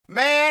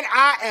and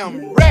I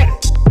am ready.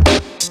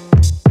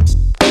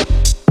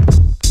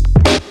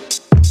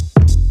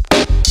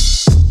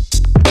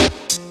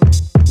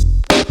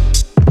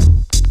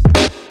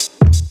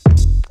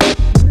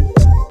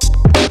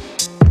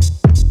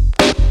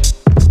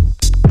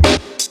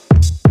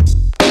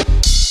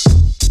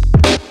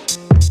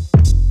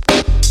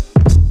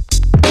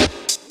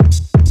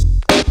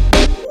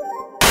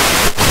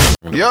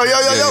 Yo.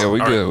 Yeah, we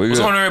good. What's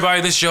going on,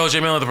 everybody? This is Joe J.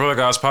 Miller, the Brother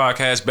Guys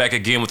Podcast, back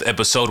again with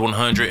episode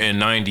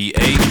 198.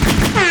 Damn!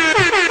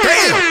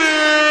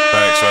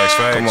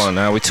 Facts. Come on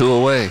now, we 2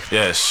 away.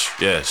 Yes.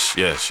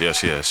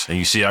 And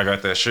you see, I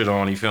got that shit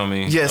on, you feel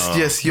me?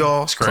 Yes,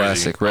 y'all. It's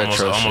crazy. Classic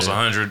retro Almost shit.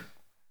 100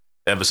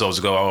 episodes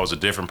ago, I was a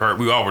different person.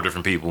 We all were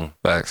different people.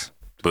 Facts.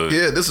 But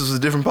Yeah, this was a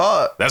different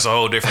pod. that's a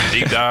whole different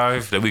deep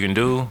dive that we can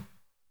do.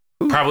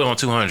 Probably on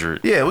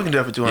 200. Yeah, we can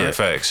definitely do it. Yeah,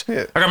 facts.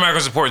 Yeah. I got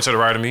Malcolm supporting to the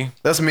right of me.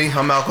 That's me.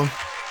 I'm Malcolm.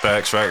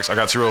 Facts. I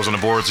got 2 rows on the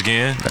boards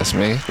again. That's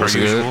me. Per What's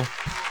usual. good?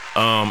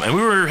 And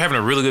we were having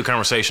a really good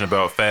conversation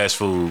about fast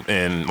food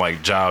and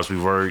like jobs we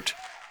worked.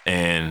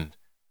 And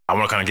I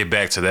want to kind of get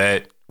back to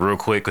that real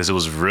quick because it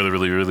was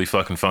really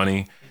fucking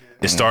funny.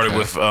 It started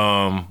with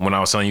when I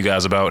was telling you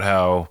guys about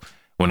how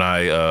when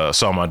I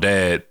saw my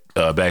dad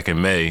back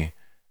in May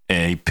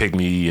and he picked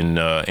me and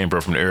Amber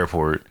from the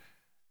airport.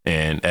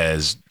 And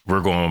as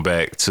we're going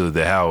back to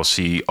the house,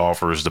 he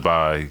offers to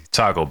buy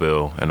Taco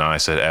Bell. And I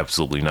said,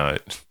 absolutely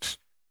not.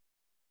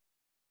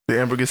 Did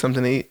Amber get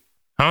something to eat?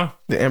 Huh?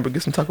 Did Amber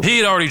get some Taco Bell? He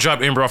had already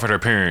dropped Amber off at her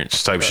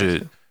parents type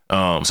shit.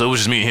 So it was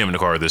just me and him in the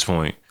car at this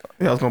point.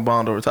 Yeah, I was gonna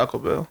bond over Taco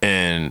Bell.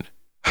 And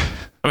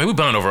I mean, we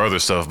bond over other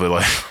stuff, but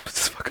like,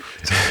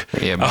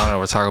 Yeah, mine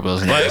over Taco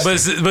Bell's like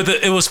nasty.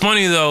 it was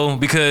funny though,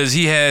 because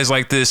he has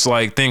like this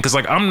like thing. Cause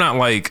like, I'm not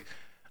like,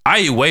 I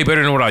eat way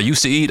better than what I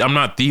used to eat. I'm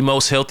not the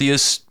most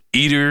healthiest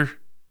eater,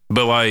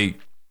 but like,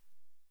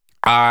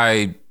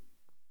 I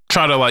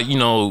try to like,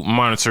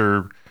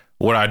 monitor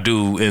what I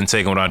do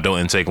intake and what I don't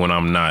intake when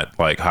I'm not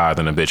like higher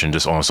than a bitch and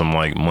just on some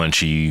like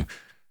munchy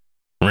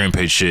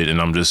rampage shit and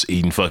I'm just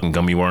eating fucking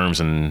gummy worms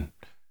and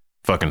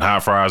fucking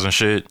hot fries and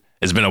shit.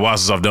 It's been a while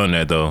since I've done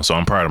that though, so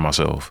I'm proud of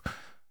myself.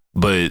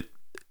 But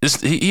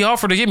he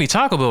offered to give me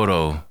Taco Bell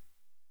though,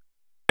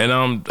 and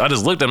I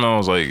just looked at him and I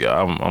was like, yeah,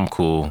 I'm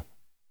cool,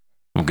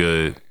 I'm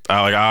good. We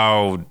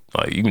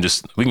can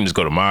just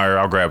go to Meijer.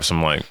 I'll grab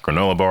some like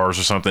granola bars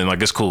or something.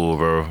 Like it's cool,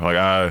 bro.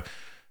 Like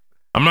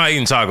I'm not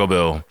eating Taco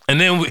Bell. And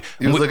then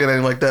You was looking at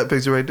him like that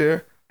picture right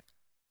there?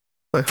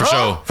 Like, for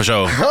sure.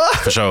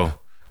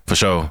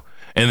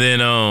 And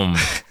then I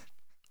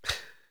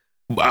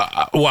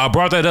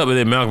brought that up, and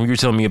then Malcolm, you were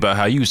telling me about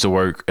how you used to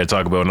work at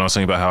Taco Bell, and I was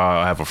saying about how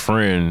I have a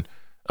friend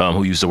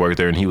who used to work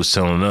there, and he was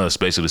telling us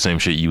basically the same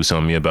shit you was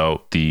telling me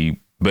about the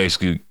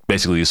basically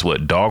it's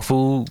what, dog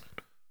food?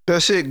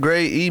 That shit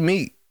great, eat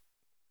meat.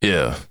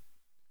 Yeah.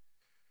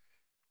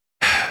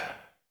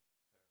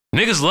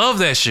 Niggas love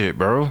that shit,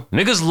 bro.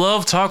 Niggas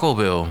love Taco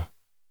Bell.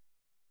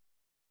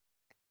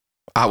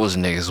 I was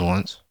niggas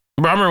once.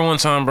 Bro, I remember one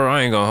time, bro,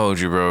 I ain't gonna hold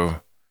you, bro.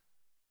 I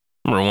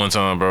remember one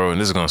time, bro, and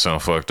this is gonna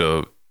sound fucked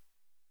up.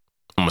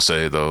 I'm gonna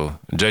say it though.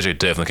 JJ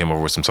definitely came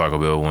over with some Taco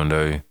Bell one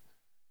day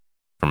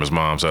from his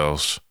mom's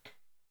house.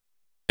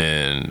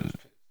 And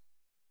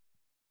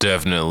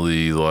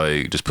definitely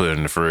like just put it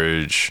in the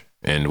fridge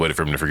and waited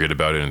for him to forget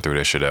about it and threw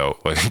that shit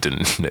out like the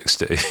next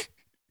day.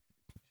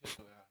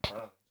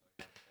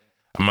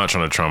 I'm not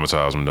trying to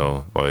traumatize him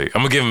though. Like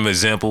I'm gonna give him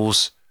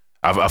examples.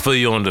 I feel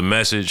you on the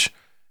message,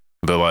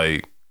 but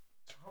like,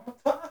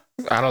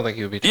 I don't think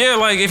he would be. yeah,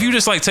 like if you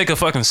just like take a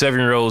fucking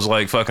 7-year-old's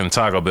like fucking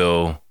Taco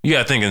Bell, you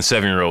gotta think in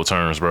 7-year-old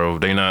terms, bro.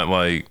 They not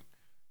like,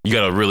 you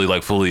gotta really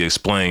like fully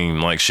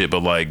explain like shit,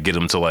 but like get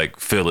them to like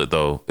feel it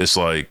though. It's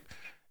like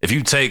if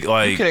you take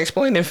like, You can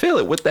explain and feel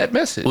it with that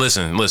message.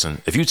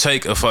 listen. If you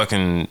take a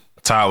fucking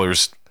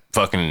Tyler's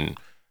fucking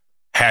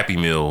Happy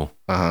Meal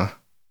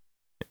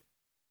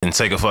and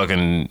take a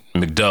fucking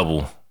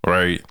McDouble,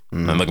 right,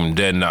 and look them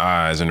dead in the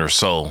eyes and their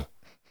soul.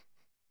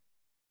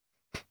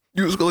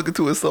 You was gonna look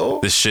into his soul?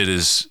 This shit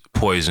is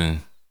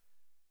poison.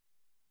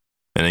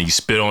 And then you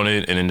spit on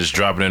it and then just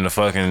drop it in the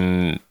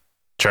fucking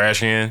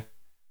trash can.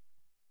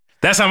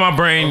 That's how my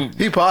brain.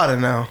 He potted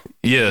now.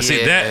 Yeah,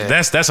 see Yeah.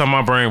 that's how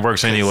my brain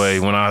works anyway.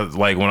 When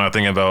I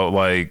think about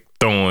like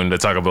throwing the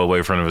Taco Bell away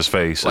in front of his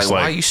face, Like, it's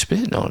why like are you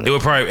spitting on it? it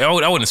would probably.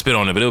 I wouldn't spit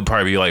on it, but it would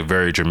probably be like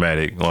very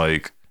dramatic,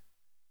 like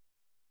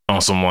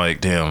on some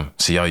like damn.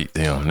 See y'all.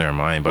 Damn, never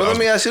mind. But But let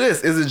me ask you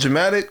this: is it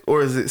dramatic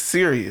or is it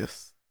serious?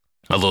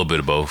 a little bit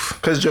of both.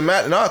 Because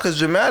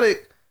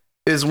dramatic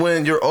is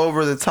when you're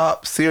over the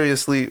top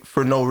seriously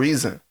for no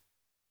reason.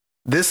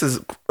 This is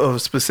a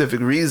specific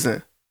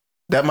reason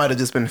that might have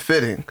just been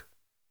fitting.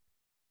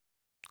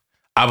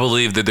 I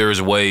believe that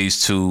there's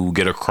ways to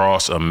get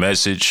across a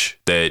message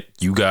that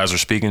you guys are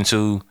speaking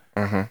to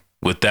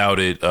without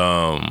it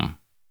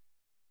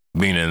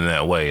being in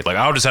that way. Like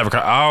I'll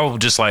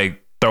just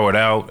like throw it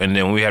out, and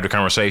then when we have the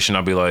conversation,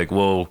 I'll be like,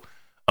 well,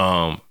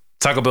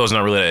 Taco Bell's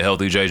not really that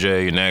healthy,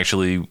 JJ, and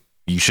actually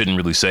you shouldn't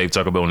really save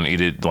Taco Bell and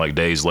eat it like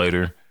days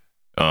later.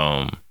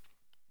 And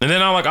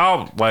then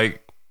I'll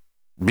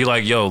be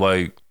like, yo,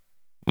 like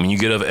when you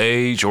get of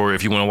age, or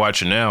if you want to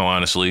watch it now,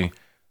 honestly,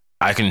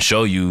 I can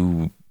show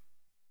you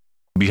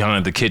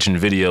behind the kitchen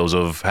videos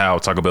of how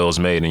Taco Bell is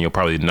made, and you'll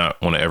probably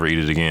not want to ever eat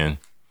it again.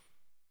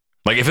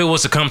 Like if it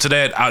was to come to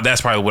that,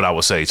 that's probably what I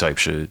would say, type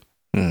shit.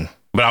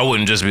 But I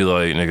wouldn't just be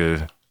like,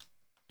 nigga,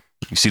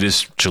 you see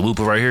this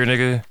chalupa right here,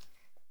 nigga?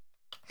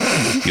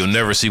 You'll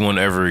never see one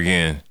ever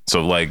again.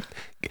 So like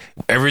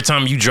every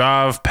time you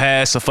drive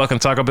past a fucking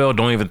Taco Bell,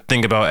 don't even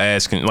think about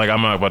asking. Like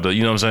I'm not about to,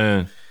 you know what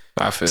I'm saying?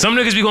 I feel Some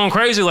niggas be going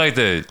crazy like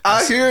that.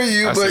 I hear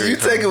you, I see but where you you're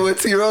coming taking what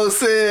T Rose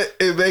said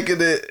and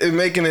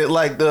making it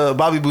like the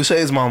Bobby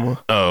Boucher's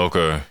mama. Oh,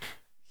 okay.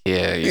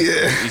 Yeah,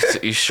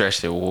 you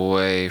stretched it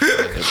way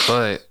further,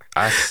 but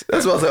That's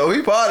what I said. Oh,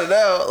 we parted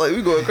now. Like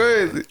we going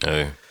crazy.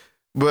 Hey.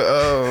 But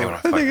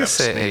that nigga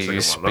said, "Hey,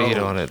 you speed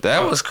on it."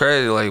 That was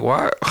crazy. Like,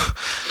 why?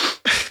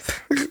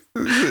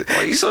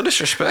 Why you so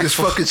disrespectful? This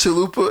fucking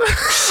chalupa.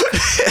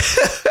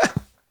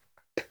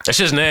 That's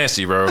just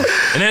nasty, bro. And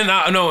then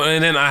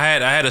I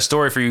had a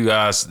story for you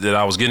guys that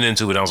I was getting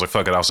into, and I was like,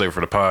 fuck it, I'll save it for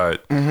the pod.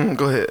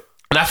 Go ahead.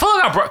 And I feel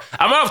like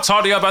I might have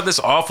talked to you about this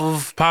off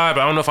of pod,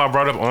 but I don't know if I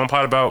brought up on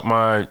pod about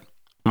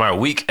my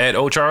week at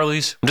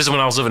O'Charlie's. This is when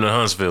I was living in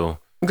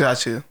Huntsville.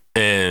 Gotcha.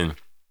 And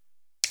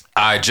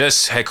I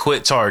just had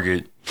quit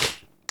Target.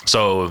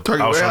 So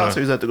Target I was warehouse,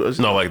 or is that the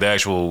grocery? No, like the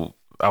actual.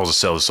 I was a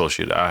sales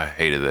associate. I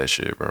hated that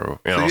shit, bro.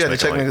 So you had to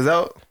check niggas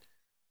out?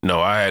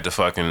 No, I had to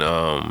fucking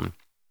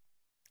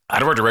I had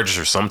to work the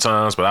register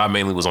sometimes, but I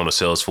mainly was on the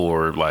sales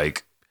floor,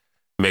 like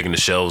making the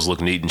shelves look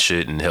neat and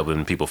shit, and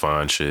helping people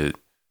find shit.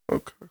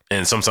 Okay.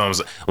 And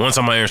sometimes, one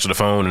time I answered the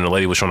phone and the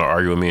lady was trying to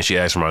argue with me, and she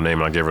asked for my name,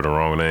 and I gave her the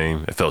wrong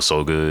name. It felt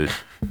so good.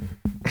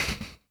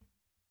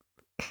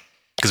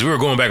 Because we were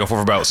going back and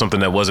forth about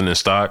something that wasn't in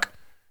stock,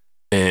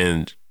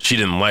 and she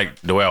didn't like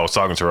the way I was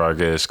talking to her, I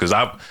guess. Because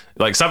stop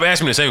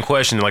asking me the same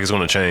question like it's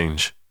going to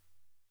change.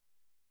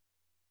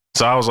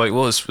 So I was like,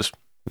 well, it's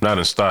not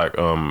in stock.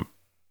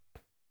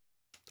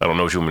 I don't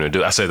know what you want me to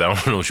do. I said, I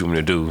don't know what you want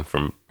me to do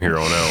from here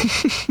on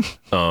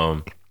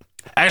out.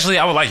 Actually,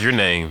 I would like your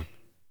name.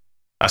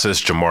 I said,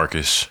 it's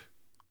Jamarcus.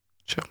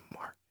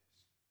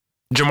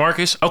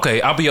 Jamarcus?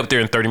 Okay, I'll be up there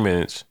in 30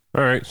 minutes.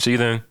 All right, see you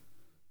then.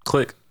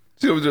 Click.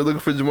 She over there looking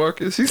for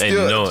Jamarcus. She's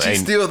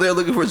still there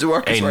looking for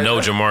Jamarcus. Ain't right no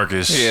now.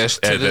 Jamarcus Yes,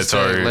 at that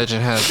Target.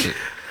 Legend has it.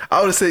 I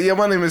would have said, yeah,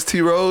 my name is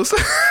T Rose.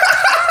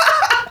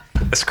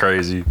 That's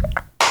crazy.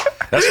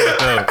 That's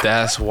fucked up.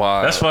 That's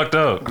wild. That's fucked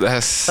up.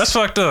 That's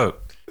fucked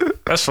up.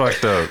 That's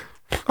fucked up.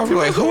 I'll be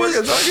like, who is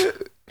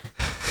Target?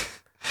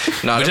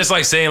 No, But just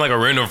like saying like a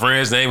random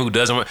friend's name who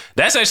doesn't want,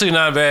 that's actually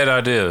not a bad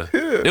idea.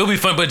 Yeah. It would be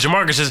fun, but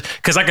Jamarcus just,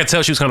 because I could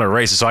tell she was kind of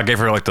racist, so I gave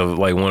her like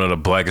one of the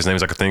blackest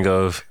names I could think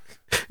of.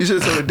 You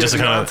should have said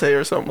Deviontae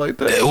or something like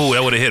that. Ooh,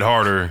 that would have hit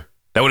harder.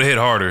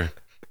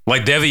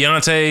 Like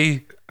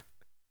Deviontae.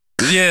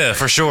 Yeah,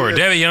 for sure.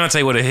 Yeah.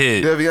 Deviontae would have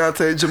hit.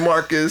 Deviontae,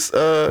 Jamarcus,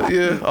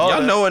 yeah.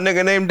 Y'all know a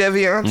nigga named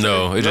Deviontae?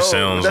 No, it just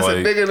sounds that's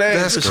like. That's a nigga name.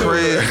 That's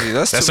crazy. Sure.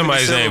 That's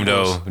somebody's name,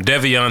 though.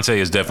 Deviontae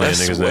is definitely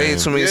a nigga's name. Way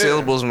too many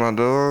syllables, my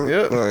dog.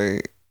 Yep.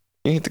 Like,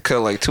 you need to cut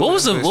like two. What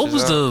was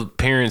the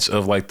parents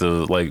of like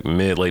the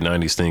mid late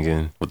 90s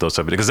thinking with those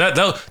type of, because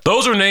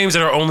those are names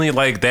that are only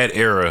like that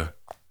era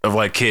of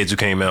like kids who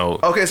came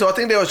out. Okay, so I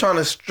think they were trying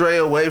to stray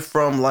away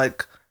from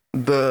like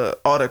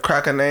all the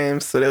cracker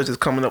names, so they were just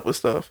coming up with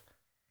stuff.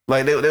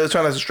 Like they were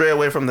trying to stray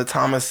away from the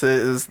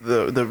Thomases,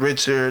 the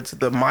Richards,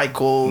 the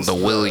Michaels, the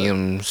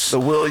Williams. The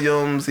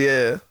Williams,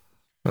 yeah.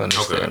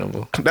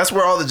 Understandable. Okay. That's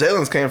where all the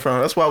Jalen's came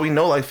from. That's why we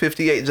know like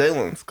 58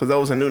 Jalen's, because that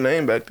was a new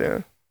name back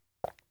then.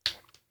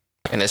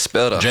 And it's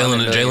spelled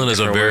Jalen is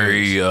a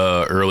very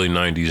early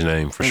 90s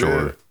name for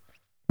sure. Yeah.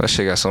 That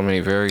shit got so many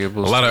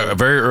variables. A lot of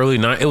very early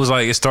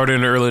it started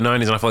in the early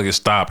 90s, and I feel like it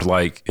stopped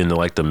like in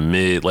the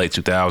mid late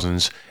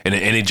 2000s. And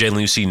any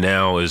Jalen you see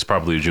now is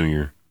probably a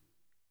junior.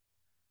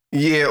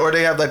 Yeah, or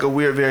they have like a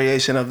weird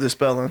variation of the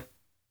spelling.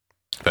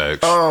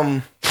 Facts.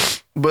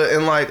 But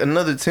in like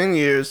another 10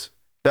 years,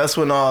 that's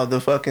when all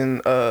the fucking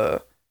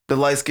the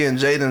light skinned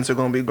Jadens are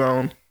gonna be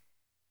grown.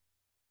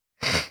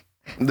 The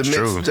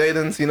mixed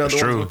Jadens, you know, the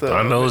ones with the,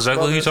 I know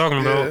exactly what you're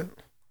talking about. Yeah.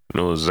 I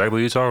know exactly what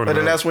you're talking about. And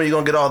then that's when you're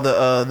gonna get all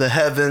the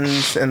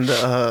Heavens and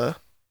the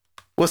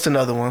what's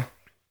another one?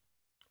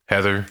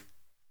 Heather.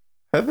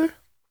 Heather?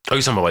 Oh,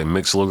 you talking about like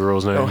mixed little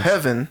girls' names? Oh,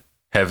 Heaven.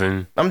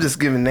 I'm just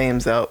giving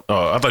names out.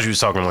 Oh, I thought you was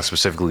talking like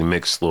specifically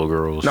mixed little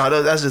girls.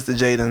 No, that's just the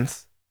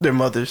Jadens. Their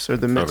mothers or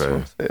the mixed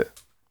ones. Yeah.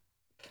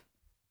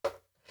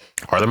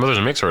 Are their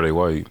mothers mixed or are they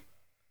white?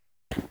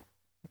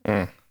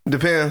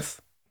 Depends.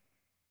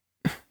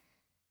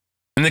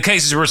 In the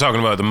cases we're talking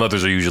about, the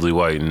mothers are usually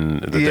white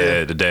and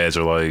the dads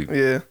are like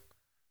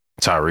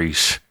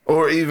Tyrese.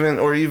 Or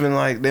even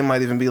like they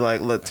might even be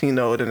like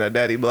Latino and their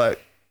daddy black.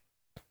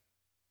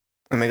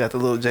 And they got the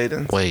little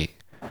Jadens. Wait.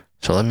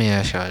 So let me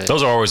ask y'all this.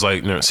 Those are always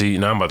like, see,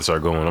 now I'm about to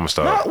start going. I'm gonna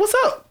stop. What's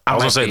up? I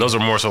was gonna say those are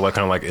more so like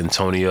kind of like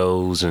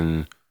Antonios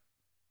and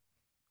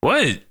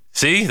what?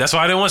 See, that's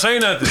why I didn't want to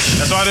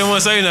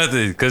say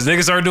nothing. Because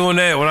niggas started doing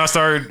that when I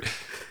started.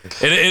 and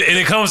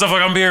it comes off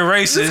like I'm being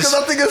racist. Just because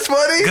I think it's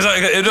funny? Because I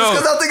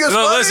think it's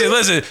funny?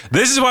 Listen.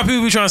 This is why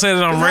people be trying to say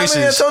that I'm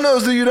racist. How many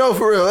Antonios do you know,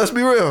 for real? Let's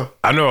be real.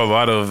 I know a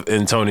lot of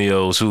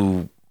Antonios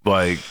who,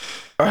 like...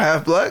 Are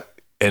half black?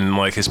 And,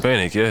 like,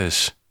 Hispanic,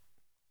 yes.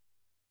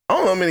 I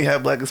don't know many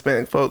half black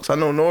Hispanic folks. I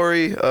know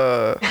Nori.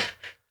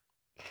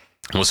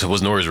 What's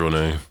Nori's real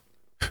name?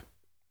 I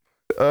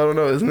don't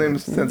know. His name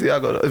is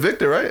Santiago.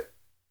 Victor, right?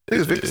 I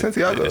think it's Victor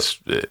Santiago.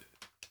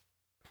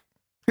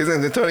 His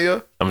name's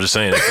Antonio. I'm just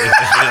saying.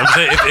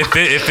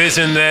 If it's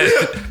in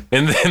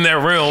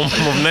that realm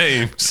of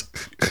names.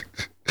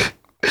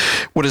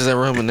 What is that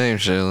realm of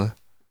names, Shayla?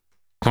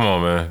 Come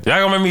on, man.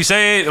 Y'all gonna make me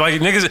say it? Like,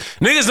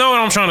 niggas know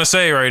what I'm trying to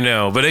say right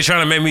now, but they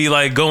trying to make me,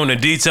 like, go into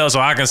detail so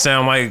I can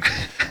sound like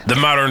the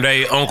modern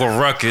day Uncle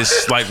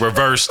Ruckus, like,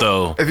 reverse,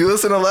 though. If you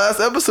listen to the last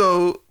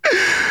episode,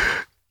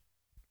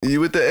 you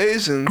with the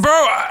Asians.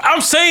 Bro,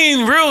 I'm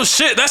saying real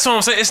shit. That's what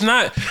I'm saying. It's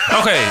not...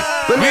 Okay.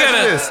 Let me ask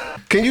you this.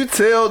 Can you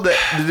tell the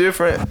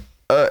different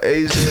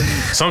Asian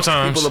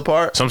people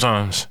apart?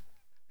 Sometimes.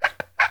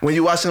 When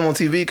you watch them on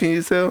TV, can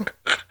you tell?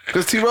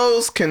 Because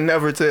T-Rose can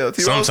never tell.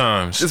 T-Rose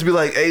sometimes just be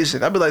like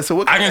Asian. I'd be like, so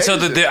what? I can tell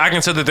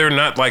that they're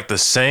not like the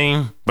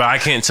same, but I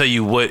can't tell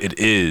you what it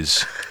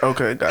is.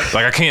 Okay, gotcha.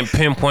 Like I can't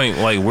pinpoint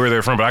like where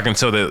they're from, but I can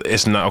tell that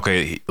it's not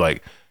okay.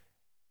 Like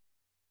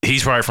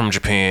he's probably from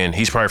Japan.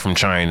 He's probably from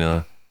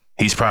China.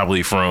 He's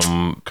probably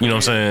from, you know what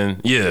I'm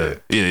saying? Yeah.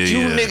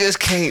 You niggas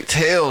can't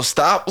tell.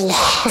 Stop.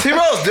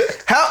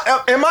 T-Rose,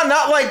 how am I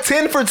not like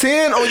 10 for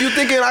 10? Or you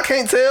thinking I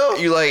can't tell?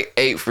 You like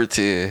 8 for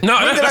 10. No,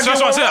 that's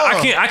what I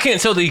said. I can't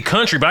tell the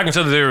country, but I can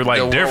tell that they're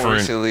like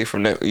different.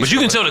 From that, but you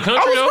can tell the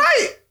country. I was though?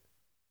 right.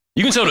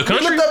 You can tell the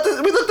country.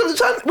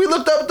 We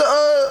looked up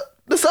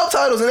the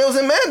subtitles and it was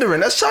in Mandarin.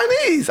 That's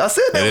Chinese. I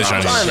said that. It is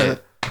Chinese.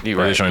 You're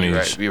right.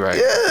 Chinese. You're right.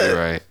 Yeah. You're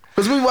right.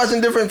 Because we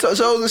watching different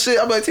shows and shit.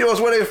 I'm like, T-Rose,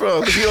 where they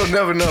from? Because T-Rose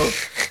never know.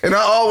 And I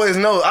always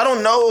know. I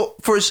don't know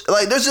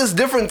like, there's just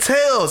different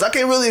tells. I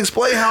can't really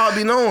explain how I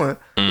be knowing.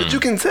 But you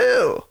can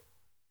tell.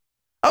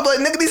 I'm like,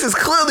 nigga, this is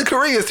clearly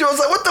Korean. T-Rose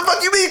like, what the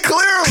fuck you mean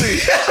clearly?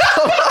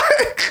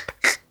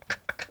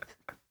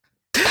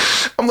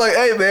 I'm like,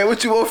 hey, man,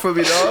 what you want from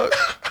me, dog?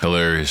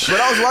 Hilarious.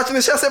 But I was watching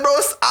this shit. I said, bro,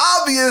 it's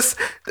obvious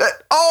that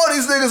all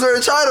these niggas are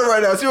in China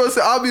right now. T-Rose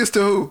said, obvious to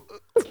who?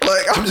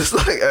 Like, I'm just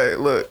like, hey,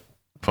 look.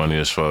 Funny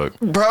as fuck.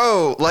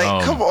 Bro,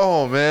 like, come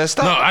on, man.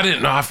 Stop. No, I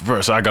didn't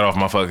know. So I got off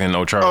my fucking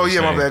O'Charlie's. Oh, yeah,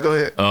 thing. my bad. Go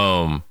ahead.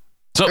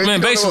 So, hey, man,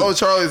 basically.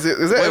 O'Charlie's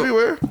is that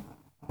everywhere?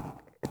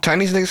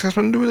 Chinese niggas have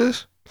something to do with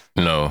this?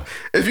 No.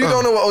 If you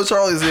don't know what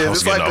O'Charlie's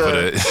is,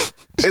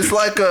 it's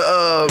like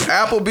a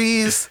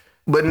Applebee's,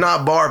 but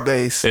not bar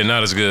based. And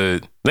not as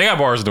good. They got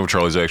bars in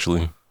O'Charlie's,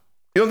 actually.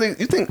 You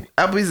think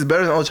Applebee's is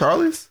better than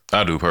O'Charlie's?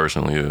 I do,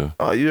 personally, yeah.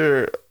 Oh,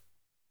 you're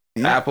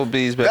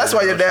Applebee's better. That's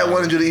why your dad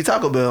wanted you to eat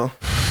Taco Bell.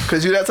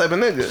 Because you that type of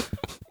nigga.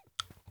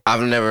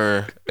 I've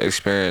never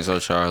experienced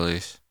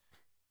O'Charlie's.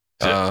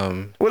 What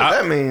does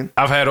that mean?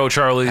 I've had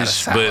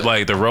O'Charlie's, but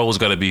like the rolls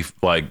got to be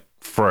like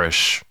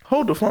fresh.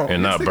 Hold the phone.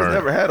 And not burnt.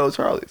 Never had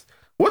O'Charlie's.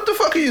 What the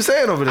fuck are you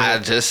saying over there? I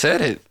just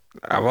said it.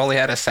 I've only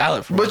had a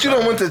salad from But you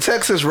don't went to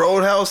Texas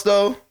Roadhouse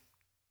though?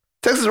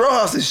 Texas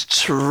Roadhouse is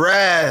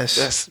trash.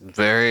 That's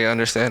very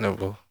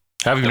understandable.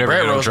 Have you never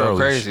had O'Charlie's?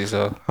 Crazy,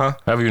 so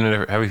Have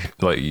you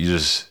like you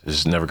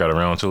just never got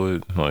around to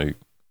it? Like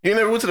you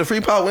never went to the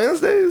Free Pot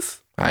Wednesdays?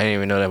 I didn't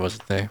even know that was a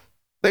thing.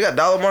 They got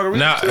dollar margaritas.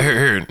 Now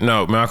here,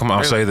 no, Malcolm.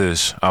 I'll say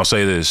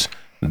this.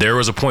 There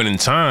was a point in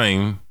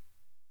time.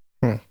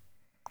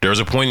 There was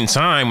a point in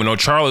time when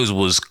O'Charlie's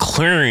was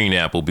clearing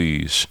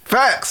Applebee's.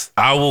 Facts.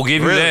 I will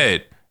give you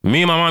that.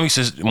 Me and my mom used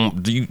to.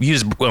 You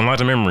just unlock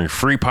the memory.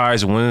 Free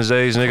pies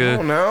Wednesdays, nigga.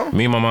 Come on now.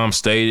 Me and my mom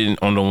stayed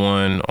on the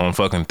one on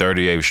fucking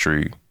 38th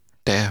Street.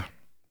 Damn.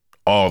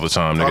 All the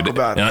time, nigga. Talk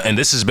about it. And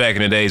this is back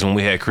in the days when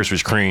we had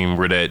Christmas cream,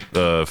 where that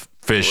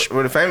fish.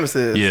 Where the famous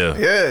is. Yeah.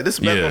 Yeah. This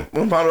is back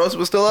when Ponderosa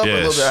was still up a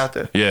little bit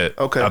after. Yeah.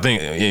 Okay. I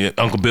think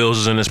Uncle Bill's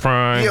is in his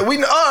prime. Yeah, we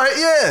know. All right,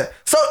 yeah.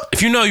 So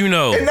if you know, you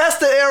know. And that's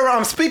the era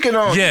I'm speaking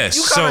on. Yes.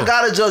 You kind of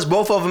gotta judge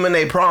both of them in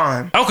their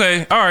prime.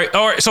 Okay. All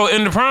right. So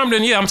in the prime,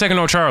 then yeah, I'm taking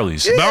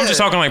O'Charlie's. Yeah. But I'm just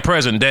talking like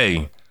present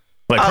day.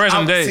 Like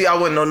present day. See, I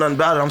wouldn't know nothing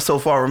about it. I'm so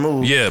far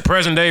removed. Yeah,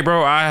 present day,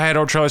 bro. I had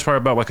O'Charlie's probably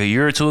about like a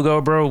year or two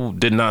ago, bro.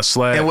 Did not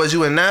slap. And was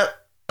you in that?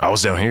 I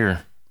was down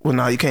here. Well,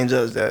 no, you can't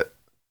judge that.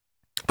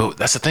 But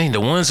that's the thing. The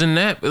ones in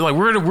that, like,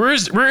 where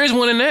is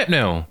one in that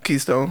now?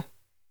 Keystone.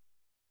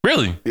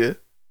 Really? Yeah.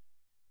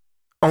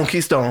 On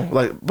Keystone,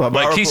 like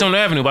Keystone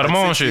Avenue by the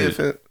mall shit.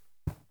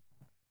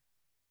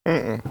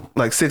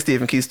 Like 60th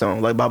and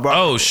Keystone, like by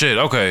Broadway. Oh shit.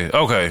 Okay. I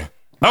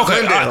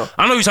know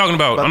what you're talking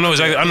about. I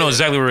know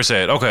exactly where it's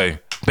at. Okay.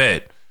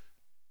 Bet.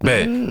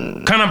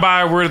 Kind of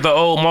by where the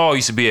old mall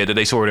used to be at that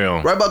they tore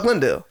down. Right by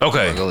Glendale.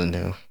 Okay.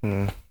 Glendale.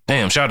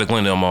 Damn, shout out to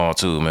Glendale Mall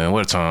too, man.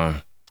 What a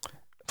time.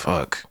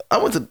 Fuck. I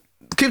went to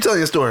keep telling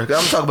your story. I'm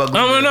talking about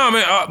Glendale. No,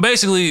 man.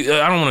 Basically,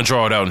 I don't want to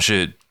draw it out and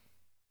shit.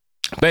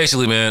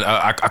 Basically, man,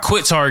 I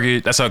quit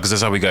Target. That's how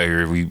we got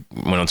here. We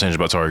went on tangent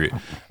about Target.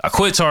 I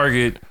quit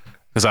Target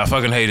because I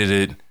fucking hated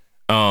it.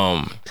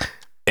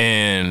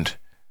 And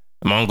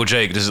My Uncle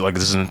Jake, this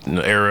is an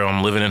area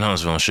I'm living in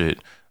Huntsville and shit.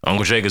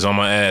 Uncle Jake is on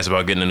my ass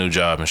about getting a new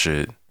job and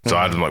shit. So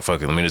I'm like,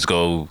 fuck it, let me just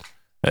go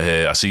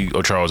ahead. I see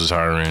O'Charles is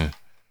hiring.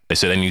 They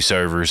said they need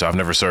servers. I've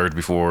never served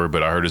before,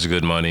 but I heard it's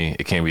good money.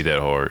 It can't be that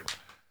hard.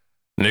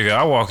 Nigga,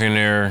 I walk in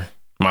there,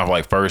 my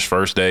like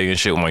first day and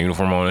shit with my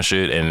uniform on and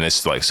shit, and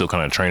it's like still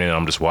kind of training.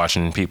 I'm just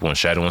watching people and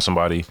shadowing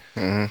somebody.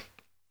 Mm-hmm.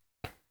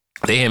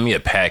 They hand me a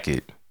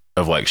packet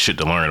of like shit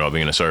to learn about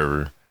being a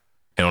server.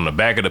 And on the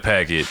back of the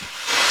packet,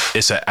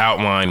 it's an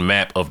outline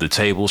map of the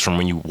tables from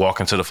when you walk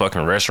into the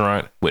fucking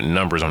restaurant with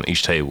numbers on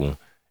each table.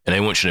 And they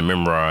want you to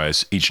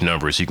memorize each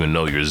number so you can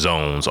know your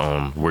zones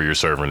on where you're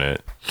serving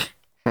at.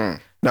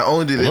 Not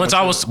only did they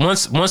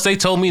once they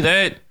told me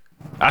that,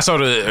 I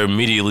started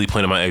immediately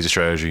planning my exit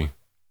strategy.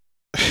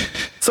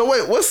 So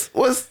wait,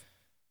 what's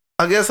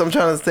I guess I'm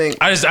trying to think.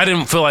 I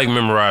didn't feel like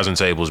memorizing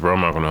tables, bro.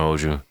 I'm not gonna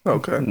hold you.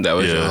 Okay. That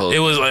was your whole. It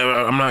was like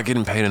I'm not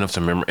getting paid enough to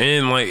remember,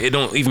 and like it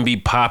don't even be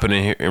popping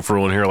in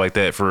here like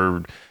that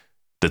for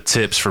the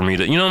tips for me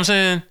to, you know what I'm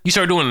saying? You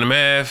start doing the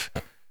math,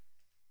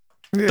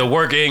 the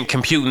work ain't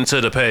computing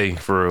to the pay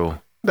for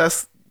real.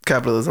 That's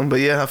capitalism, but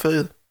yeah, I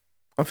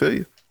feel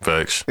you.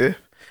 Facts. Yeah,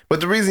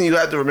 but the reason you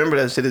have to remember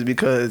that shit is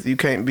because you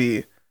can't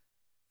be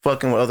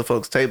fucking with other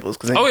folks' tables.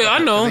 I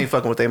know. You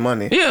fucking with their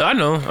money. Yeah, I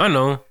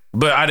know.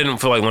 But I didn't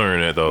feel like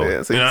learning that though.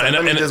 Yeah, so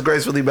let me just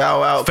gracefully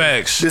bow out.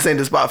 Facts. This ain't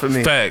the spot for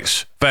me.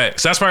 Facts.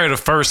 That's probably the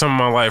first time in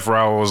my life where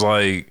I was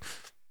like,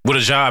 with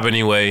a job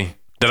anyway,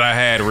 that I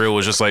had real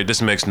was just like,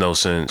 this makes no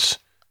sense.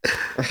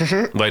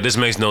 Like, this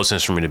makes no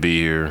sense for me to be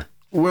here.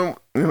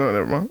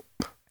 Never mind.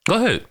 Go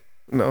ahead.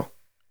 No.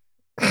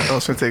 I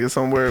was gonna take it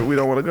somewhere we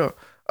don't want to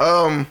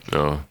go.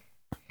 No.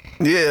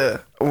 Yeah.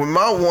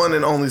 My one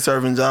and only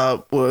serving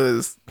job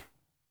was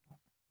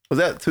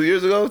that 2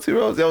 years ago? 2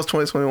 years? That was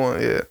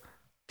 2021, yeah.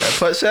 At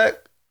Putt Shack?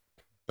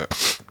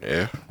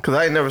 Yeah. Because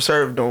I ain't never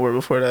served nowhere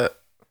before that.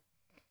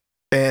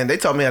 And they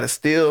taught me how to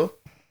steal.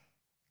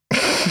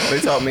 They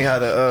taught me how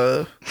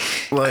to,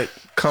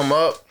 come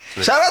up.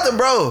 Shout out to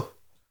bro.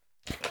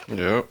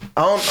 Yep.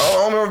 I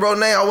don't remember bro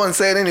name. I wouldn't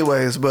say it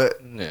anyways, but.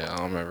 Yeah, I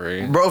don't remember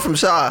either. Bro from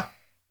Shaw.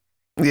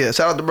 Yeah,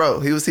 shout out to bro.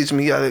 He was teaching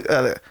me how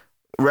to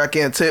rack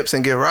in tips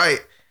and get right.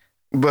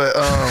 But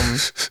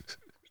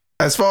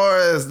as far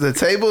as the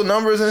table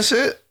numbers and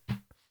shit,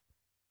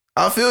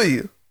 I feel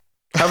you.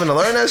 Having to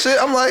learn that shit,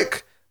 I'm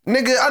like,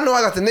 nigga, I know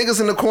I got the niggas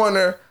in the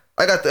corner.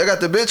 I got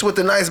the bitch with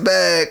the nice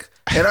bag,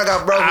 and I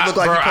got bro who look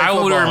like he play I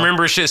football. would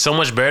remember shit so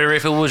much better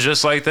if it was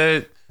just like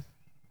that.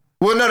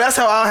 Well, no, that's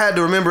how I had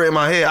to remember it in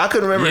my head. I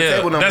couldn't remember the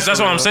table numbers.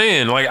 That's what I'm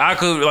saying. Like I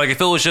could, like if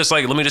it was just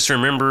like, let me just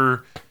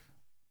remember,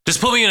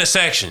 just put me in a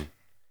section.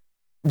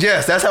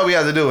 Yes, that's how we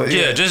had to do it.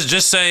 Yeah,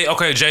 just say,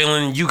 okay,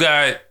 Jalen, you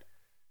got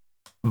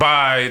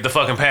by the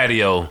fucking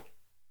patio.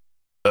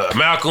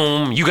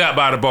 Malcolm, you got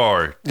by the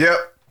bar. Yep.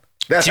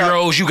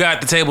 T-Rose, you got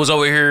the tables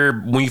over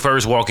here when you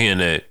first walk in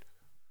at.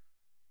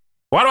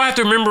 Why do I have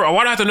to remember?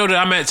 Why do I have to know that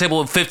I'm at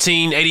table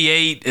 15,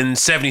 88, and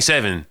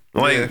 77?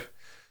 Like, yeah.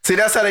 See,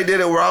 that's how they did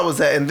it where I was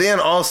at. And then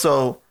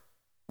also,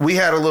 we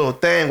had a little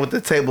thing with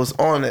the tables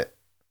on it.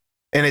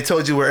 And it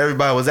told you where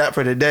everybody was at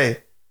for the day.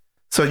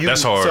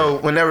 That's hard. So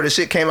whenever the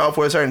shit came out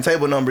for a certain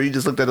table number, you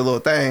just looked at a little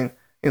thing.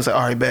 You was like,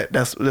 all right, bet.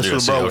 That's what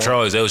bro.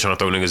 Charles, they was trying to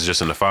throw niggas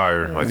just in the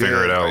fire. Like,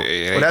 figure it out.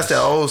 Well, that's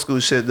that old school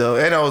shit, though.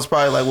 And that was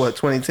probably like, what,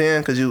 2010?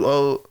 Because you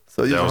old.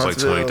 So you that was like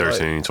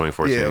 2013,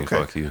 2014. Yeah, okay.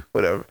 Fuck you.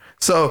 Whatever.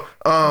 So,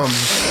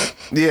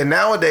 yeah,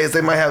 nowadays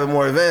they might have it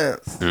more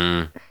advanced.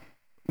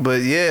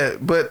 But yeah,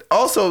 but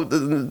also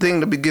the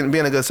thing to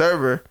being a good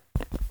server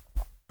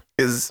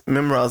is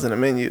memorizing the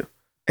menu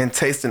and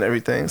tasting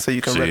everything so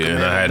you can recommend.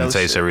 And I hadn't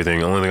tasted everything.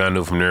 The only thing I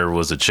knew from there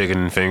was the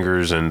chicken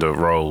fingers and the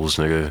rolls,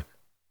 nigga.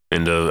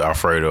 And the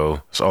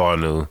Alfredo. That's all I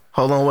knew.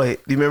 Hold on,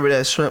 wait. Do you remember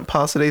that shrimp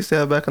pasta they used to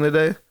have back in the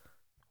day?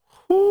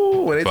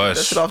 Ooh, when they took that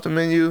shit off the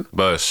menu.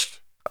 Bust.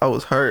 I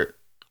was hurt.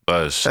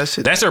 Bust.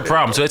 That's their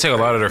problem. So they take a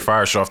lot of their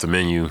fire shit off the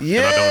menu.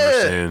 Yeah. And I don't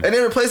understand. And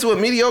then replace it with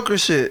mediocre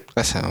shit.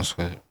 That sounds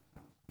good.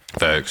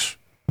 Facts.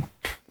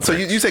 So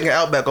you taking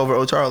Outback over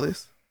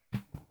O'Charlie's?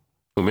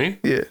 Who, me?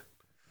 Yeah.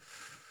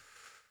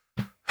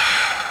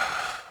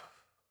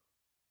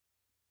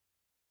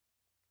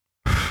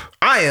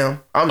 I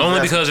am. Only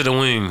because of the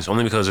wings.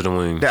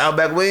 The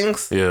Outback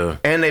wings? Yeah.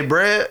 And they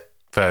bread?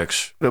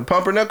 Facts. The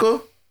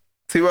pumpernickel?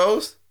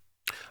 T-Rose?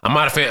 I'm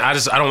not a fan. I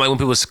don't like when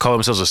people call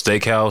themselves a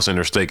steakhouse and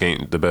their steak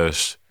ain't the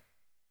best.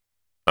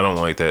 I don't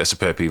like that. It's a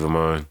pet peeve of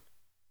mine.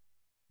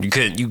 You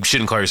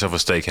shouldn't call yourself a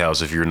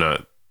steakhouse if you're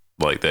not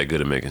like that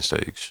good at making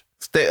steaks.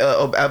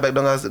 Outback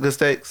don't got good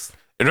steaks?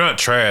 They're not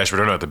trash, but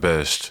they're not the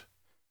best.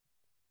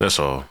 That's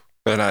all.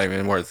 They're not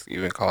even worth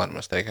even calling them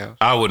a steakhouse.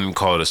 I wouldn't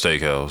call it a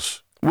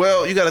steakhouse.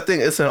 Well, you got to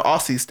think it's an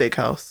Aussie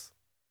steakhouse.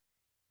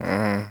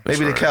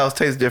 Maybe the cows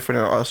taste different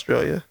in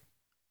Australia.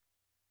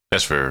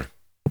 That's fair.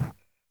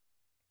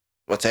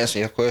 Well, to answer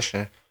your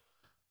question,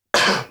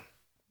 I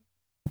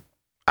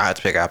had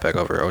to pick Outback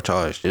over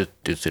O'Charlie's due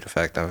to the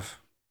fact of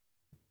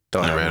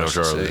don't have much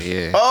to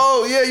say. Yeah.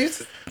 Oh yeah,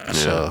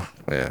 So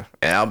yeah,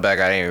 and Outback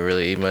I didn't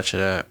really eat much of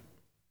that.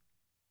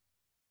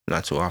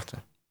 Not too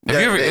often.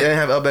 Have you ever? They didn't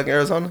have Outback in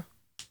Arizona.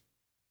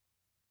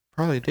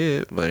 probably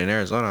did, but in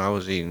Arizona, I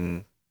was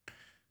eating,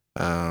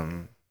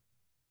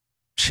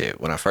 shit.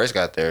 When I first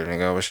got there,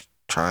 nigga, I was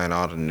trying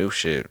all the new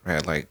shit. I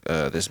had like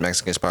this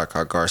Mexican spot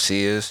called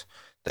Garcia's.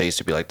 That used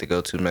to be like the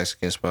go-to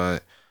Mexican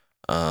spot.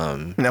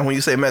 Now, when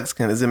you say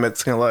Mexican, is it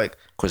Mexican like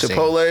cuisine.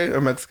 Chipotle or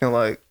Mexican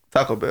like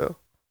Taco Bell?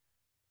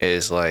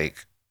 It's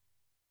like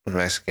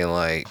Mexican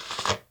like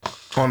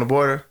on the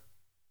border.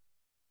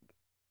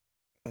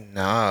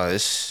 Nah,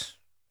 it's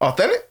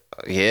authentic.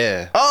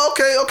 Yeah. Oh,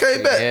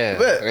 okay, bet.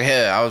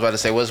 Yeah, I was about to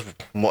say what's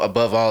more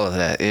above all of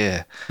that.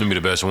 Yeah, them be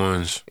the best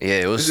ones. Yeah,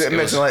 it was. It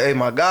Mexican like, hey,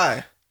 my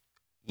guy.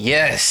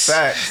 Yes.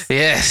 Facts.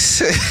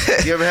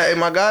 Yes. You ever had, hey,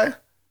 my guy?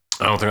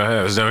 I don't think I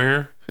have. Is it down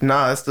here?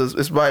 Nah,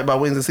 it's by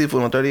Wings and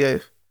Seafood on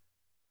 38th.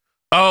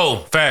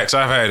 Oh, facts.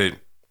 I've had it.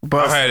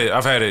 Bust.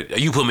 I've had it.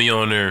 You put me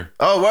on there.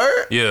 Oh,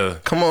 word? Yeah.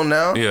 Come on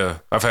now. Yeah,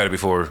 I've had it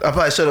before. I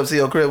probably showed up to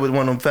your crib with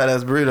one of them fat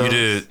ass burritos. You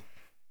did.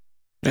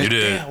 You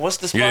did. Yeah, what's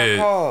the spot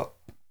called?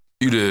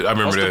 You did. I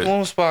remember what's that. The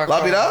Bloom spot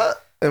La Vida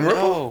and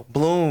Ripple? No,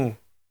 Bloom.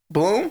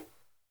 Bloom?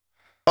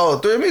 Oh,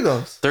 Three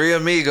Amigos. Three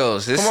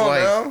Amigos. It's Come on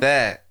like now.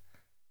 that.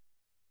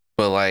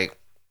 But like,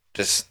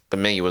 just the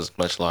menu was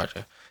much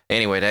larger.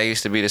 Anyway, that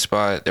used to be the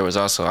spot. There was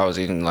also, I was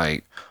eating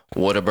like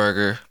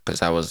Whataburger because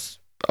that was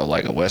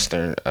like a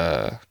Western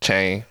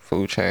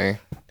food chain.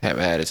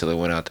 Haven't had it till it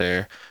went out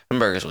there. Them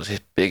burgers was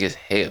big as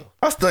hell.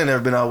 I still ain't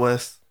never been out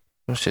west.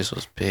 Them shits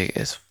was big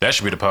as That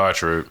should be the pod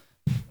trip.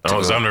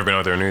 I've never been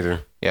out there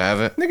neither. Yeah, I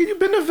haven't. Nigga, you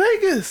been to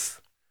Vegas.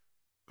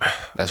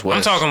 That's west.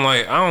 I'm talking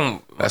like, I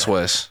don't. That's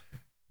west.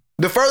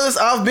 The furthest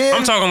I've been.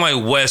 I'm talking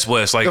like west,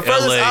 like the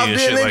furthest LA I've and been,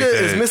 shit nigga, like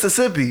that. is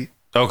Mississippi.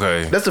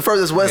 Okay. That's the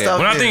furthest west I've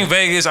When been. I think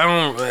Vegas, I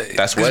don't.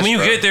 That's because west, when you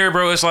bro. get there,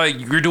 bro, it's like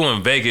you're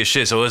doing Vegas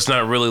shit, so it's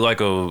not really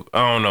like a.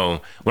 I don't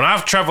know. When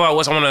I've traveled out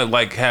west, I want to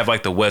like have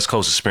like the West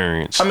Coast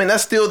experience. I mean,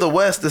 that's still the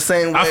west, the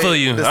same way. I feel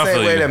you. The I same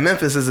feel way you. that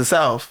Memphis is the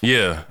south.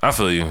 Yeah, I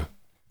feel you.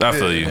 I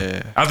feel you.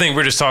 Yeah. I think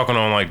we're just talking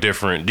on like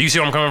different. Do you see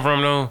where I'm coming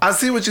from though? I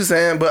see what you're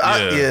saying, but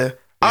I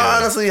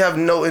honestly have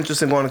no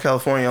interest in going to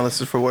California unless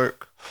it's for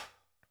work.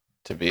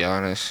 To be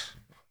honest.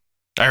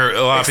 I heard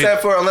a lot of people.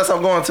 Except for unless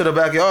I'm going to the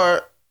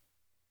backyard.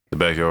 The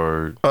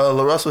backyard.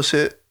 La Russell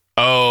shit.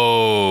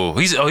 Oh,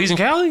 he's in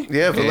Cali.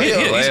 Yeah,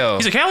 Vallejo.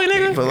 He's a Cali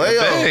nigga.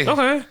 Vallejo.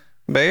 Okay.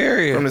 Bay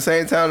Area. From the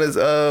same town as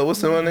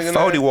what's the one nigga?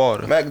 40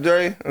 Water. Mac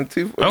Dre.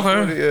 Okay.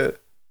 Yeah.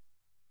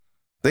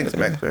 I think it's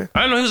Mac Dre.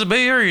 I didn't know he was a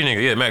Bay Area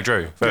nigga. Yeah, Mac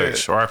Dre.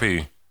 Facts. Yeah.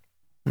 R.I.P.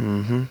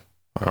 Mm-hmm.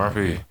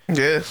 R.I.P.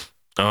 Yeah.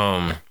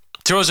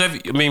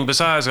 Terrell,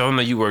 besides, I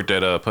know you worked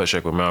at Putt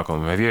Shack with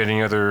Malcolm. Have you had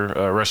any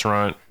other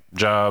restaurant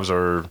jobs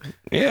or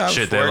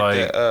shit that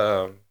like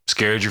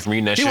scared you from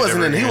eating that shit?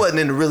 He wasn't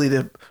in really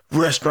the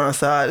restaurant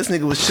side. This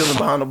nigga was chilling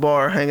behind the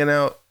bar, hanging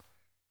out.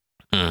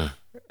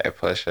 At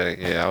Putt Shack,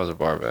 yeah, I was a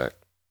bar back.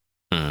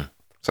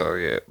 So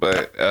yeah,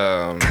 but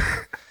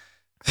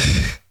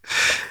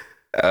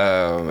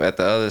at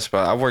the other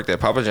spot, I worked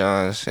at Papa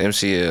John's,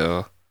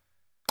 MCL.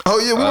 Oh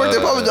yeah, we worked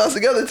at Papa John's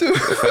together too.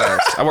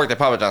 Facts. I worked at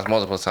Papa John's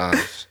multiple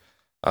times.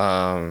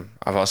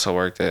 I've also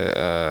worked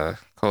at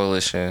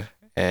Coalition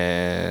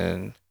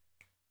and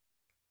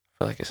I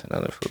feel like it's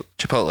another food.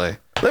 Chipotle.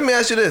 Let me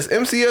ask you this: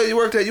 MCL, you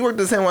worked at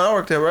the same one I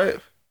worked at, right?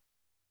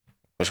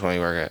 Which one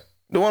you work at?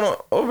 The one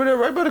over there,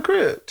 right by the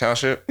crib.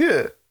 Township?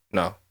 Yeah.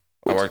 No,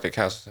 I worked at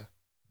Castleton.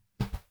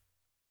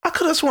 I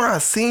could have sworn I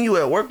seen you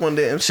at work one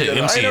day. MCL. Shit,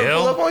 I ain't never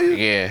pull up on you.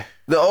 Yeah.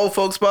 The old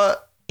folk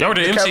spot. Y'all worked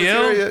at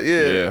MCL?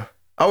 Yeah.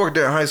 I worked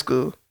there in high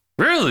school.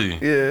 Really?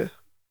 Yeah.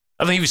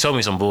 I think you told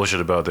me some bullshit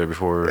about there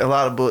before. A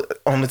lot of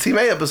on the Team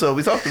A episode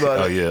we talked about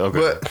it. Oh yeah, okay.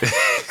 But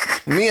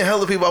me and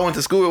hella people I went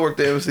to school with worked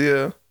at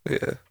MCL. Yeah.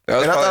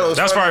 I thought it was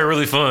that's funny. probably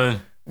really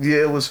fun.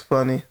 Yeah, it was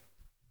funny.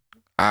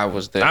 I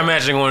was there. I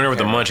imagine going there with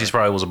the munchies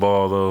probably was a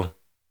ball though.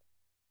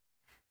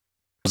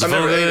 Was I it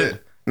never fun ate good?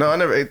 it. No, I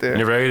never ate there. You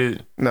never ate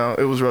it? No,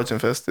 it was roach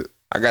infested.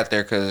 I got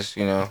there because,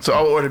 you know. So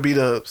I would order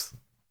B-dubs.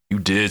 You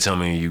did tell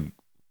me you.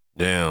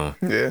 Damn.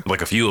 Yeah.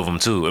 Like a few of them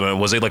too.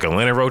 Was it like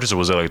Atlanta roaches or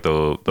was it like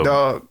the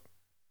Dog,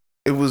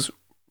 it was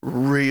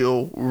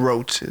real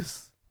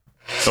roaches.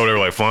 Oh, they were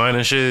like flying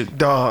and shit?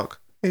 Dog,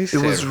 it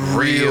was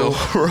real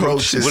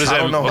roaches. What does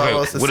that, I don't know how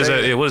else to what does say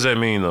that, it. yeah, what does that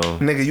mean though?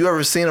 Nigga, you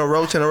ever seen a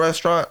roach in a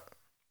restaurant?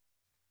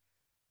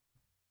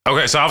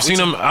 Okay, so I've seen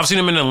them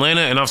in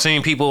Atlanta, and I've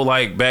seen people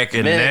like back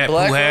in Nap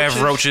who have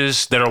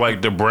roaches that are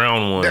like the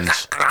brown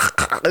ones.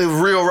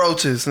 Real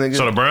roaches, nigga.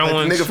 So the brown like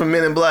ones? The nigga from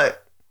Men in Black.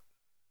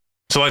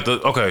 So like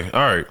okay,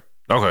 all right,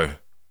 okay.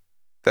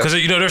 Because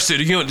there's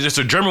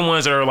the German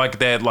ones that are like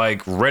that,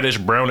 like reddish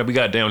brown that we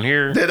got down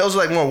here. Yeah, those are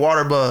like more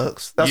water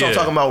bugs. That's what I'm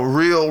talking about.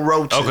 Real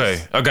roaches.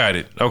 Okay, I got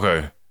it.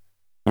 Okay,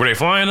 were they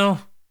flying though?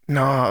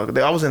 No,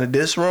 I was in a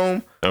dish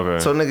room.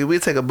 Okay. So nigga, we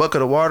take a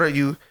bucket of water.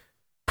 You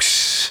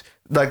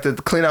like to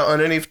clean out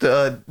underneath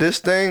the dish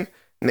thing.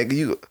 Nigga,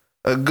 you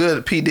a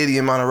good P Diddy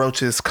amount of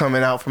roaches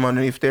coming out from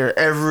underneath there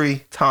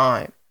every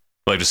time.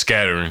 Like the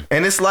scattering.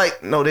 And it's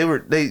like no,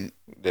 they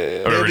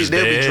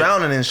be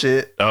drowning and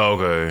shit. Oh,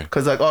 okay.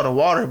 Cause like all the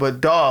water,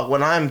 but dog,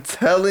 when I'm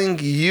telling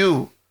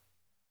you,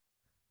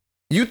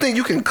 you think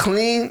you can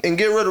clean and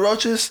get rid of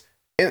roaches,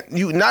 and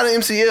you not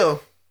an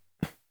MCL.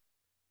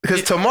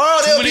 Because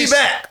tomorrow they'll be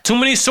back. Too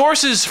many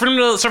sources for them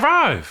to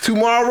survive.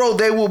 Tomorrow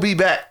they will be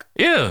back.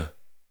 Yeah.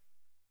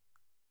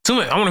 Too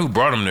many. I wonder who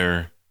brought them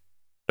there.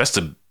 That's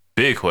the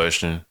big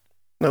question.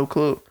 No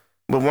clue.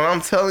 But when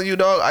I'm telling you,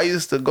 dog, I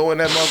used to go in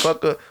that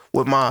motherfucker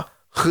with my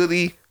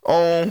hoodie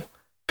on,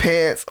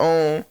 pants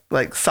on,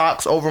 like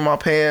socks over my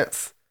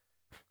pants,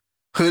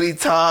 hoodie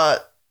tied,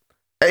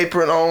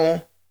 apron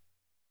on.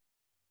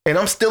 And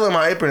I'm still in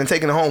my apron and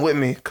taking it home with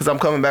me because I'm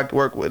coming back to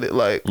work with it.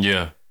 Like,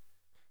 yeah.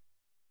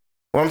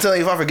 Well, I'm telling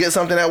you, if I forget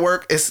something at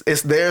work,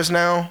 it's theirs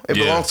now. It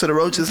belongs to the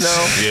Roaches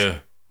now. Yeah.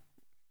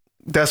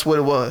 That's what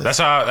it was. That's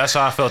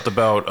how I felt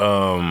about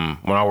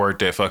when I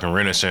worked at fucking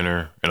Rent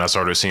Center and I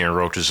started seeing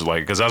roaches,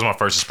 like, because that was my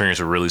first experience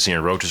of really seeing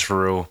roaches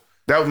for real.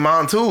 That was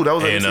mine too. That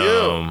was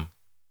and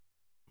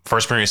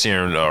first experience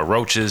seeing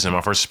roaches and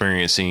my first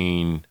experience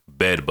seeing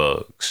bed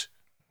bugs.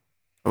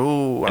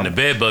 Ooh, and the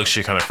bed bug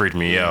shit kind of freaked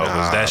me out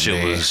because that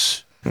shit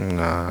was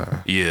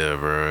yeah,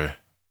 bro.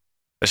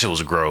 That shit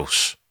was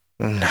gross.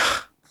 Nah.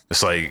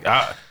 It's like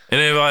I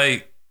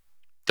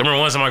remember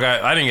one time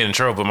I didn't get in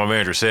trouble, but my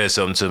manager said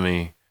something to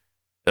me.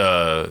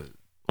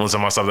 One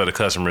time I stopped at a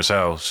customer's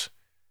house,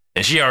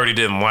 and she already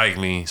didn't like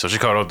me, so she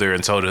called up there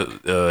and told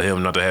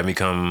him not to have me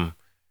come.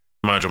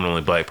 Mind you, I'm the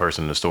only black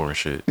person in the store and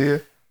shit. Yeah.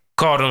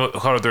 Called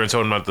up there and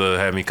told him not to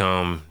have me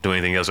come do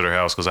anything else at her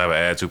house because I have an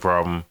attitude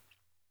problem.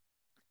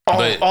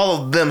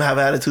 All of them have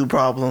attitude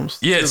problems.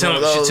 Yeah,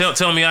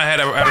 tell me I had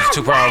an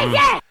attitude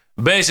problem.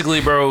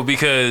 Basically, bro,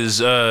 because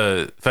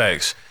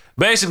facts.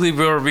 Basically,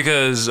 bro,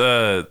 because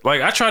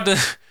like I tried to,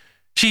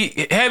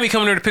 she had me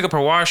coming there to pick up her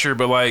washer,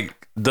 but like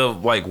the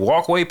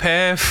walkway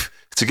path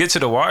to get to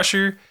the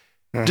washer,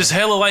 just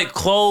hella like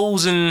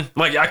clothes and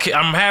like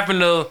I'm having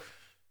to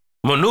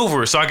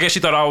maneuver. So I guess she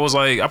thought I was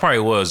like, I probably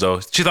was though.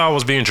 She thought I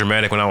was being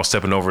dramatic when I was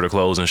stepping over the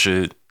clothes and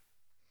shit.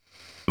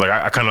 Like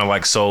I kind of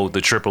like sold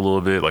the trip a little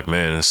bit. Like,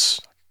 man,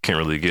 this can't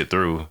really get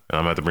through, and I'm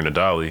gonna have to bring the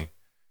dolly.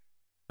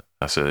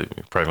 I said,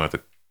 you're probably gonna have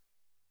to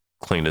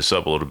clean this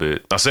up a little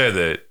bit. I said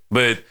that,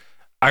 but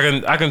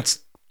I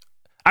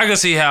can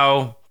see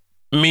how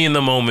me in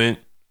the moment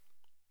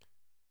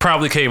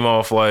probably came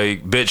off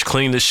like, bitch,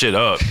 clean this shit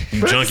up,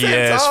 you junky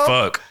ass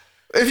fuck.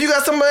 If you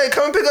got somebody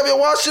come and pick up your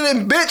washer,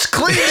 then bitch,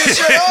 clean this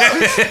shit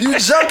up, you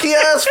junky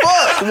ass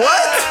fuck.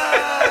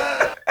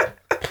 What?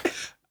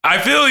 I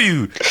feel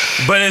you,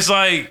 but it's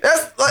like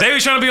they were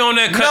trying to be on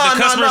that cut.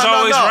 The customer's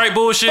always right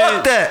bullshit.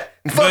 Fuck that.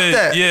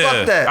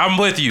 Fuck that. I'm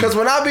with you. Because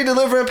when I be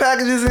delivering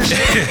packages and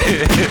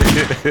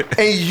shit,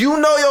 and you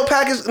know your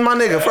package, my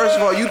nigga, first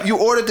of all, you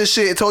ordered this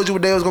shit. It told you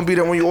what day it was going to be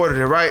there when you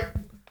ordered it, right?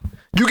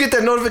 You get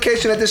that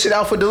notification that this shit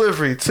out for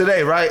delivery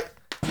today, right?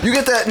 You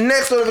get that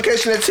next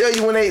notification that tell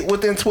you when they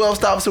within 12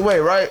 stops away,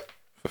 right?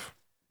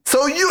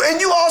 So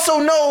you also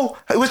know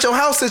what your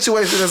house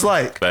situation is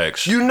like.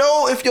 Facts. You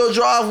know if your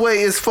driveway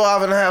is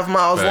 5.5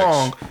 miles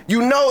long.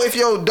 You know if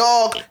your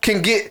dog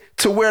can get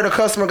to where the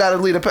customer got to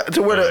leave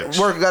the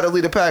worker got to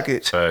leave the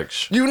package.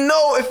 Facts. You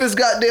know if it's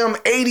goddamn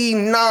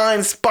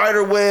 89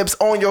 spider webs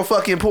on your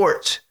fucking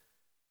porch.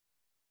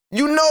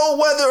 You know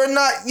whether or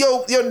not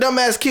your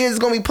dumbass kid is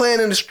gonna be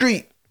playing in the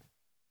street.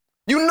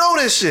 You know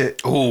this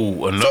shit. Ooh,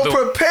 so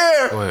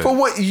prepare for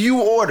what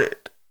you ordered.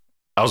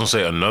 I was gonna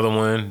say another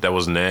one that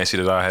was nasty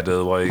that I had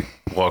to like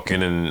walk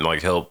in and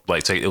like help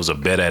like take. It was a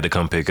bed I had to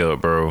come pick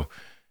up, bro,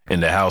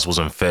 and the house was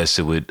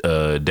infested with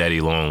daddy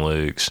long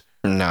legs.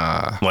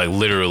 Nah, like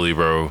literally,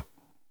 bro,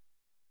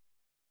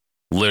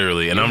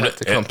 literally. And I'm have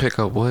to come pick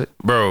up what,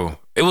 bro?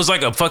 It was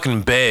like a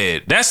fucking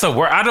bed. That's the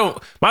word.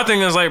 My thing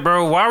is like,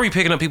 bro, why are we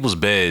picking up people's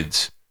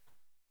beds?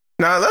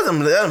 Nah, let them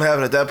have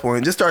it at that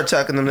point. Just start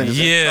taxing them niggas.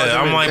 Yeah,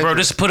 I'm like, bro,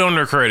 just put it on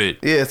their credit.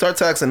 Yeah, start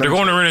taxing them. They're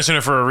going to Rent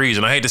Center for a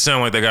reason. I hate to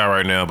sound like that guy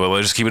right now, but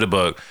let's just keep it a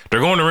buck. They're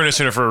going to Rent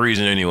Center for a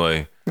reason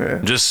anyway.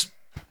 Yeah.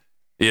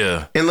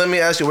 Yeah. And let me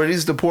ask you, were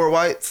these the poor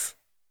whites?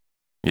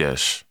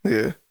 Yes.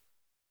 Yeah.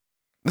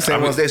 The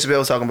same ones Dave Chappelle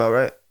was talking about,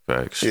 right?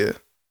 Facts. Yeah.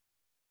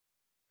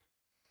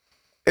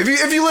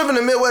 If you live in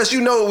the Midwest,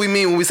 you know what we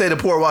mean when we say the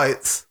poor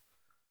whites.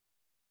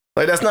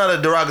 Like, that's not a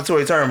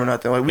derogatory term or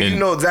nothing. Like, you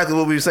know exactly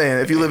what we're saying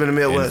if you live in the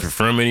Midwest. And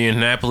from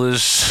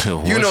Indianapolis.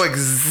 You know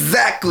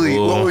exactly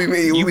what we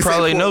mean. You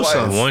probably know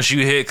something. Once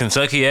you hit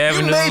Kentucky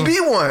Avenue. You may be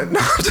one.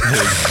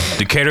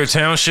 Decatur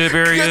Township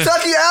area.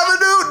 Kentucky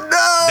Avenue?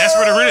 No. That's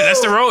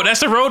where that's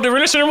the road the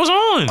Rent Center was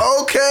on.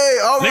 Okay,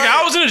 all right. Nigga,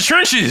 I was in the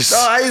trenches.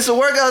 No, I used to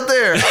work out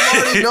there.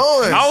 I'm already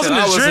knowing. I was in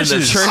the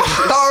trenches.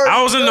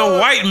 I was in the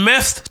white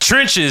meth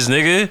trenches,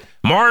 nigga.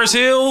 Mars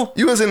Hill.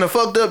 You was in the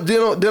fucked up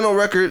dental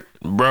record.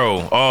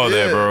 Bro,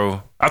 that,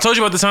 bro. I told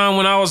you about the time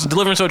when I was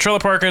delivering to a trailer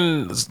park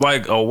and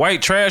like a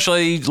white trash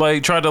lady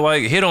like tried to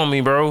like hit on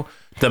me, bro.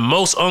 The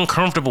most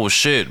uncomfortable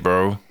shit,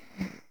 bro.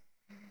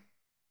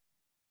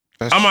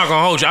 I'm not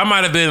gonna hold you. I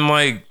might have been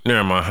like,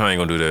 never mind. I ain't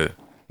gonna do that.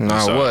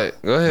 Nah,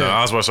 what? Go ahead. No,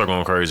 I was about to start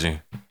going crazy.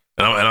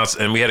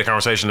 And we had a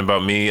conversation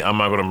about me. I'm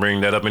not gonna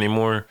bring that up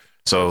anymore.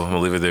 So I'm gonna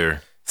leave it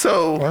there.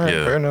 So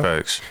yeah, fair enough.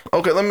 Facts.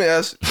 Okay, let me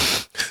ask.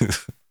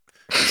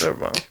 Never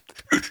mind.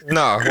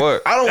 Nah,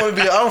 what? I don't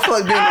feel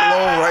like being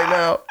alone right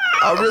now.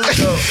 I really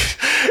don't.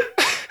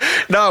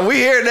 No, we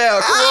here now.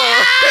 Come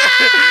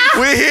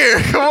on. We here.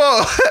 Come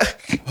on.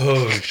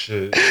 Oh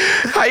shit.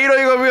 How you know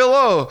you're gonna be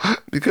alone?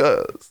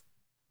 Because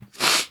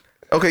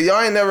okay,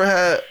 y'all ain't never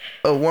had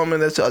a woman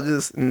that y'all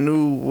just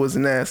knew was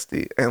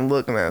nasty and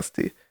looked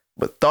nasty,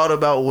 but thought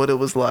about what it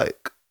was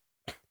like.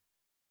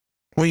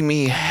 What do you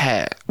mean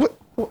had?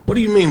 What do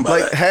you mean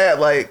by Like that? had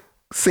like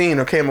seen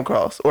or came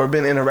across or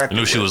been interacting.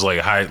 You knew she with. was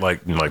like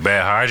like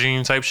bad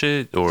hygiene type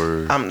shit,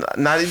 or I'm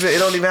not even. It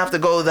don't even have to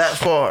go that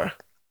far.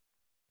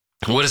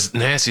 what is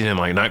nasty then?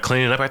 Like not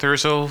cleaning up after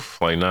herself,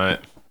 like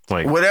not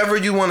like Whatever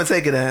you want to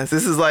take it as.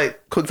 This is like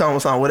quick time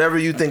with sound. Whatever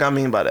you think I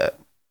mean by that.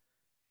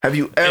 Have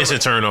you ever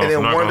instant turn off. and then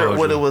I'm not gonna wondered hold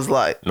what you. it was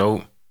like?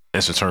 Nope,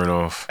 instant turn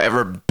off.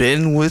 Ever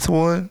been with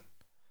one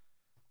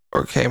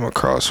or came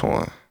across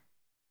one?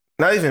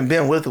 Not even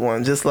been with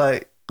one. Just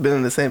like been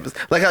in the same.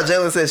 Like how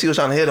Jalen said she was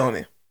trying to hit on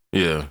him.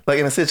 Yeah, Like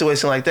in a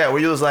situation like that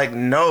where you was like,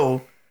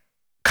 no,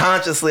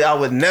 consciously I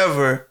would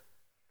never.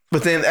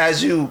 But then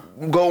as you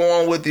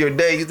go on with your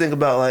day, you think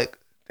about like,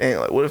 dang,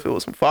 like what if it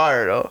was some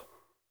fire though?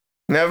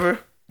 Never.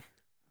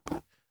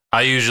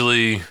 I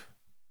usually,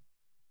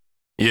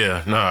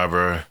 nah,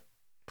 bro.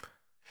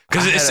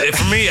 Because it's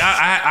for me,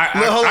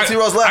 Hold on,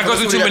 T-Rose, laugh. I go That's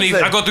through what too you many.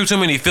 gotta say. I go through too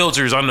many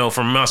filters. I know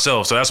from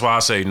myself, so that's why I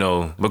say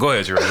no. But go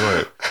ahead, T-Rose, go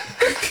ahead.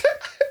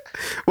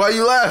 Why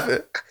you laughing?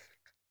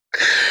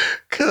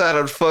 Cause I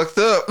done fucked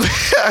up.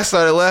 I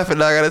started laughing.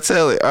 Now I gotta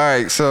tell it. All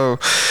right, so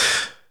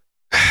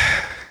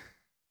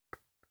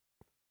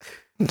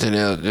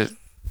Janelle,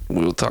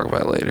 we'll talk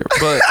about it later.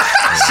 But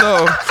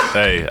so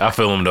Hey, I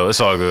feel him though. It's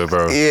all good,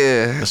 bro.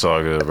 yeah, It's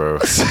all good, bro.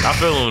 I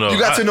feel him though. You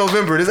got to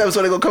November. This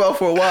episode ain't gonna come out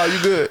for a while. You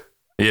good?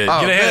 Yeah,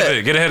 Oh, get ahead bet. of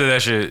it. Get ahead of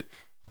that shit.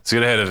 Let's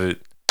get ahead of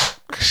it.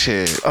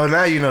 shit. Oh,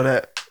 now you know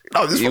that.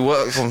 Oh, this You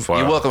welcome. Wow.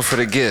 You welcome for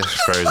the gift.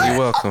 Crazy. You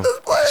welcome.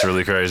 It's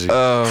really crazy.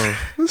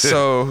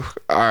 So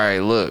all right,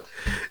 look.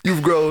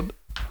 you've grown.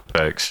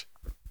 Facts.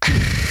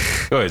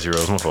 Go ahead,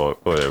 T-Rose. My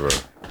fault. Go ahead, bro.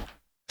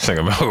 Think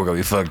I'm gonna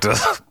be fucked up.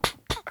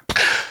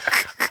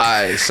 All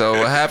right, so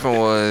what happened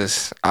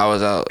was I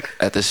was out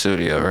at the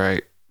studio,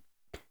 right?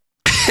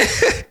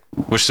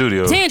 Which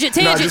studio? Tangent,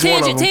 Nah, tangent, just one of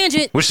tangent, them.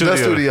 tangent. Which studio?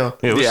 The studio.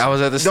 Yeah, which- Yeah, I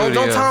was at the studio.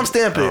 Don't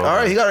timestamp it. Oh. All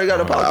right, he got to I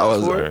apologize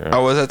was for it. I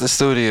was at the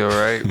studio,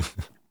 right?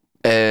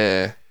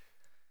 And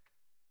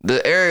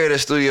the area the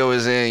studio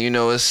is in, you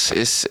know, it's by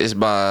It's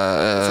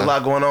a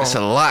lot going on. It's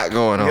a lot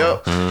going on.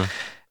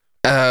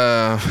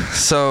 Yep.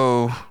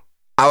 So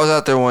I was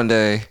out there one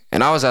day,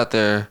 and I was out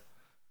there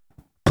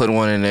putting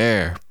one in the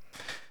air.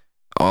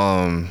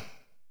 And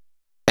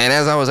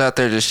as I was out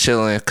there just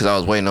chilling, because I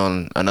was waiting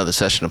on another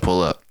session to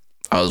pull up.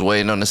 I was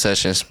waiting on the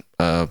sessions,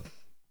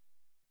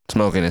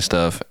 smoking and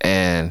stuff,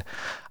 and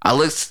I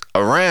looked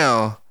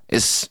around.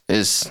 It's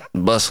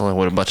bustling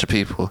with a bunch of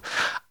people.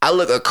 I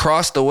look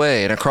across the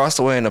way, and across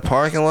the way in the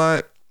parking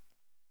lot,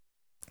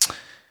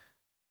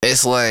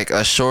 it's like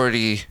a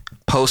shorty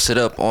posted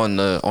up on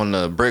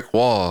the brick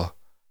wall,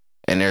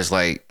 and there's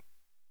like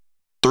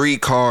 2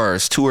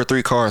 or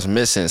 3 cars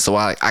missing. So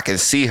I can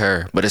see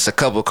her, but it's a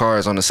couple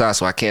cars on the side,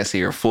 so I can't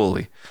see her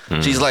fully.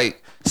 She's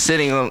like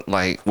sitting on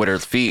like with her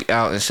feet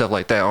out and stuff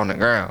like that on the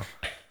ground,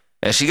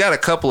 and she got a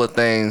couple of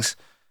things,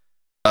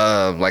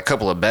 like a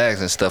couple of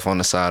bags and stuff on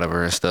the side of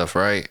her and stuff,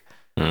 right?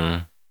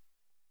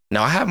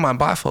 Now I have my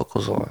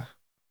bifocals on,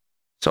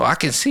 so I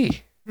can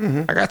see.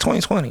 I got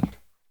 20/20,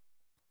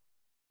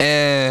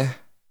 and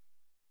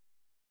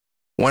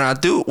when I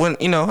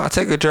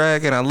take a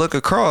drag and I look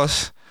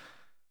across,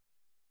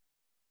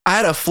 I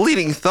had a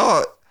fleeting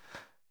thought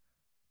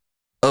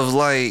of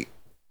like,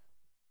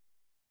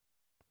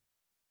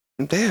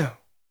 damn,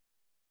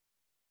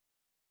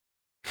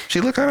 she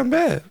looked kind of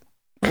bad.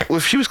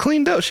 If she was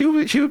cleaned up, she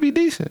would be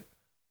decent,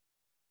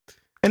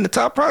 and the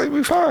top probably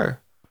be fire,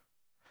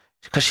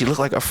 because she looked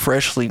like a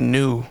freshly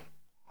new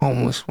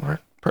homeless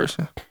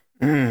person.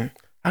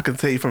 I can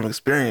tell you from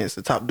experience,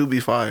 the top do be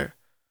fire.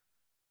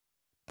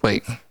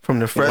 Wait, From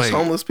the fresh Wait,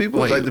 homeless people,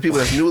 wait. like the people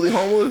that's newly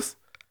homeless.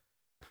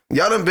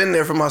 Y'all done been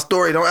there for my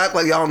story. Don't act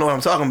like y'all don't know what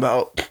I'm talking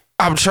about.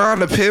 I'm trying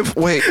to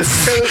wait. You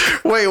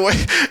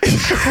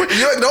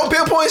like, don't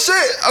pinpoint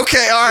shit.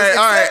 Okay, all right,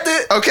 Just accept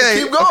it.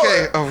 okay, Keep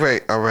going.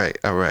 okay, all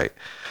right.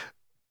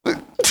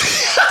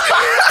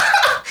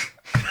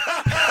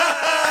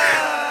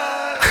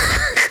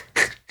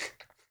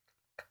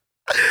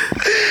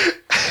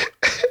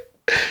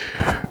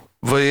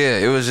 But yeah,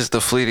 it was just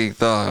a fleeting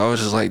thought. I was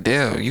just like,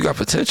 damn, you got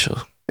potential.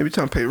 Maybe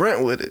trying to pay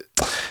rent with it.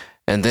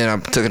 And then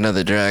I took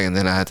another drag, and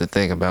then I had to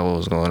think about what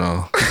was going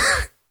on.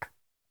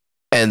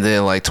 And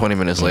then like 20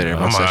 minutes later,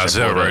 my I'm high session as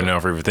hell pulled right up. now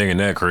for even thinking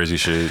that crazy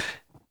shit.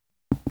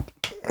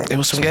 It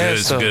was some Good,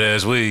 gas. some though. good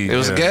ass weed. It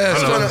was yeah. gas.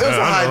 I It know, was a I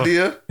high know.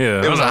 idea.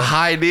 Yeah, It was I a know.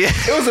 high idea.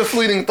 It was a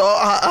fleeting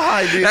thought, a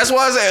high idea. That's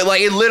why I said,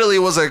 like, it literally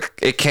was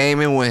it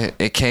came and went.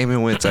 It came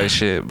and went type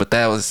shit. But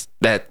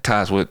that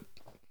ties with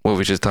what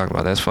we just talked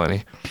about. That's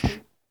funny.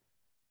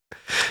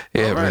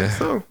 Yeah, All right, man.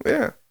 so,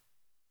 yeah.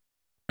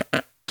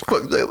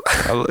 Fuck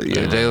Jayla.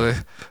 Yeah,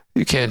 Jalen,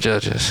 you can't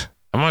judge us.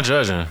 I'm not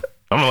judging.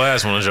 I'm the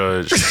last one to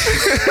judge. Shit,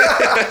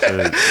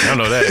 I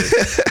know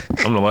that.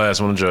 I'm the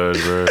last one to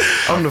judge, bro.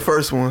 I'm the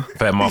first one. I've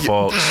had my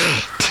faults.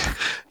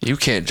 You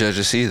can't judge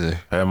us either.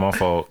 I had my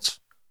faults.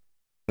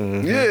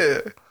 Mhm.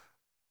 Yeah.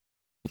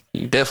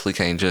 You definitely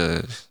can't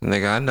judge.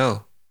 Nigga, I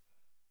know.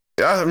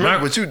 I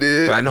remember what you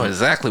did. I know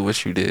exactly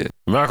what you did.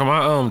 Malcolm,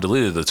 I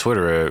deleted the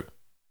Twitter app.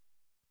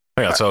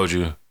 I think I told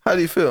you. How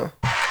do you feel?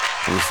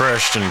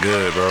 Refreshed and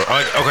good, bro.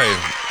 Okay,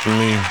 for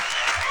me.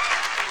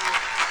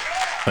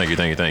 Thank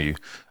you.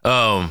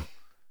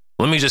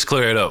 Let me just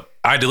clear it up.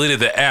 I deleted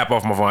the app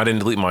off my phone. I didn't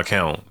delete my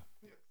account.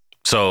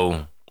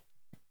 So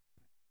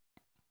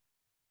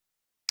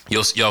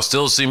y'all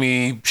still see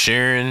me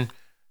sharing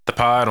the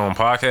pod on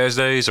podcast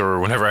days or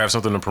whenever I have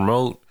something to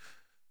promote.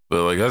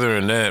 But like other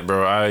than that,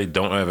 bro, I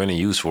don't have any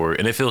use for it.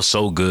 And it feels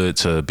so good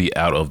to be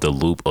out of the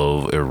loop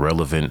of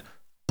irrelevant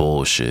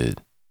bullshit.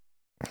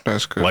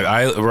 That's good. Like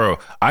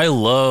I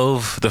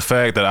love the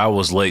fact that I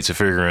was late to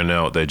figuring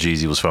out that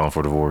Jeezy was filing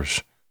for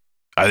divorce.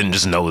 I didn't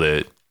just know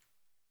that.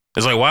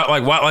 It's like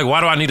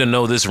why do I need to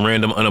know this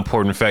random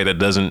unimportant fact that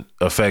doesn't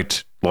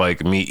affect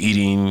like me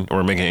eating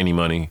or making any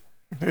money?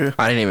 Yeah.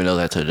 I didn't even know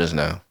that till just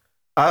now.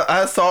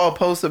 I saw a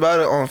post about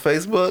it on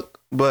Facebook,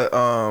 but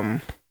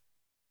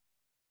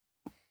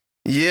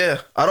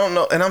yeah, I don't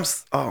know. And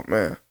oh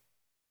man.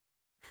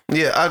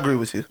 Yeah, I agree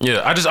with you.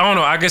 Yeah, I don't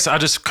know. I guess I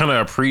just kind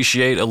of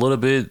appreciate a little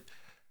bit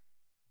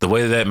the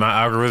way that my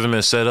algorithm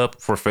is set up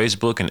for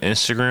Facebook and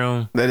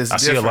Instagram. That is I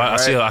see a lot.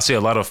 right? I see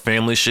a lot of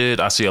family shit.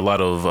 I see a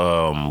lot of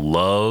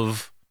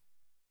love.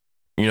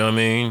 You know what I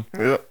mean?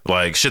 Yep.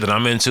 Like shit that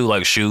I'm into,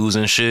 like shoes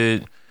and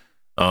shit.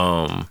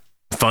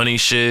 Funny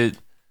shit.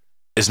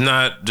 It's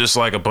not just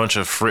like a bunch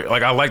of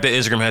like I like that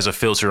Instagram has a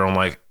filter on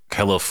like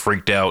hella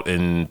freaked out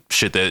and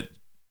shit that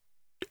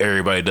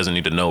everybody doesn't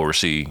need to know or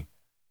see.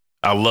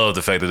 I love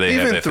the fact that they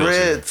have that filter.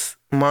 Even Threads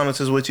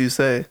monitors what you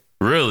say.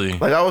 Really?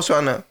 Like I was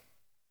trying to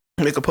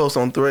make a post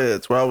on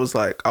Threads where I was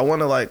like, I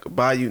want to like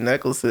buy you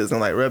necklaces and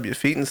like rub your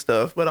feet and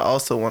stuff, but I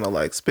also want to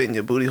like spit in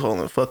your booty hole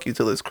and fuck you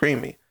till it's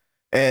creamy.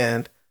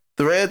 And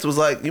Threads was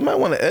like, you might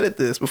want to edit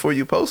this before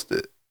you post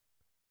it.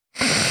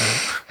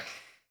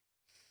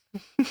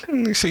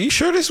 So you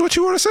sure this is what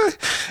you want to say?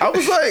 I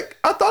was like,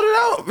 I thought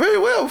it out very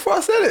well before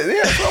I said it.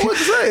 Yeah, that's what I wanted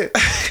to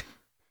say.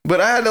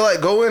 But I had to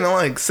like go in and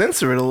like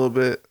censor it a little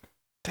bit.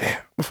 Damn.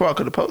 Before I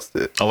could have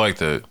posted. I like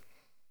that.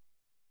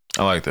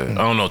 I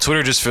don't know.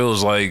 Twitter just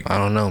feels like I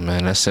don't know,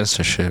 man. That's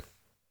censorship.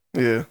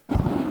 Yeah.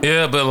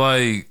 yeah,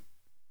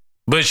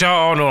 but y'all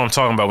all know what I'm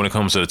talking about when it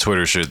comes to the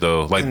Twitter shit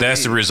though. Like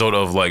that's the result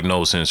of like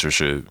no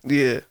censorship.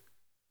 Yeah.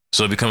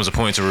 So it becomes a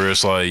point to where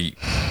it's like,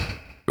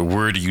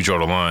 where do you draw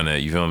the line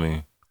at? You feel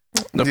me?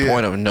 The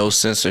point of no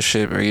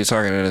censorship? Are you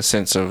talking in a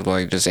sense of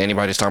like just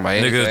anybody's talking about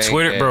anything? Nigga,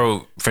 Twitter,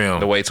 bro, fam.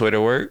 The way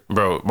Twitter work?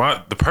 Bro,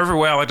 the perfect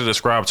way I like to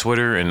describe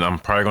Twitter, and I'm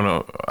probably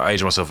gonna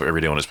age myself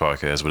every day on this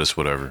podcast, but it's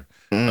whatever.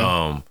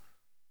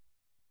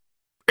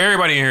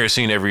 Everybody in here has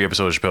seen every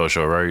episode of Chappelle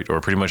Show, right?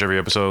 Or pretty much every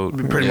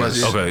episode? Pretty much.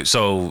 Yeah. Okay,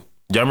 so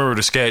y'all remember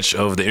the sketch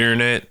of the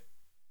internet?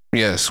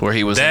 Yes, where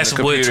he was. That's in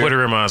the what Twitter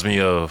reminds me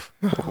of.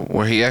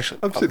 Where he actually,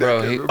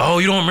 Oh,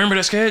 you don't remember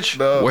that sketch?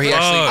 No. where he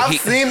actually, I've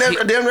seen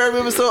that damn near every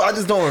episode. I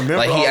just don't remember.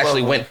 like he all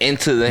actually of them. went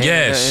into the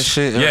internet and Yes.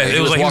 shit. Yeah,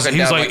 it was like he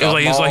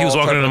was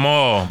walking in the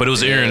mall, but it was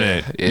the Yeah,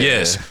 internet. yeah,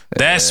 Yes.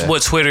 That's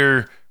what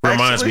Twitter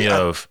reminds Actually, me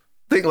of.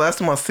 I think last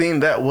time I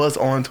seen that was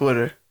on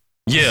Twitter.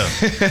 Yeah.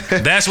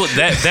 That's what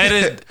that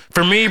is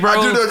for me, bro. I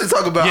do know what you're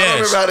talking about. I don't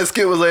remember how the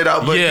skit was laid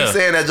out, but you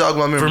saying that jog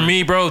my memory. For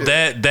me, bro,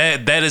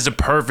 that is a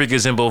perfect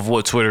example of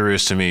what Twitter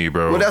is to me,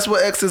 bro. Well, that's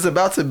what X is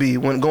about to be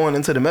when going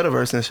into the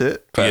metaverse and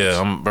shit. Facts.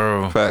 Yeah,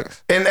 bro.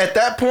 Facts. And at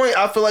that point,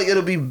 I feel like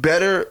it'll be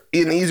better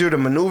and easier to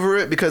maneuver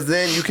it because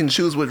then you can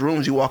choose what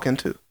rooms you walk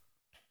into.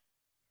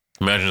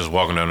 Imagine just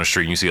walking down the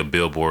street and you see a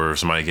billboard of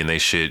somebody getting their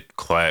shit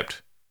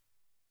clapped.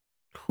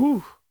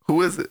 Who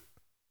is it?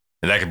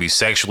 And that could be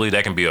sexually,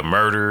 that can be a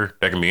murder,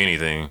 that can be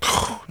anything.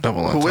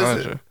 Double Who is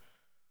entendre.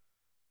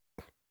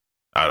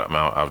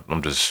 it?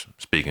 I'm just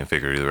speaking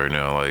figuratively right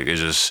now. Like, it's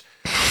just...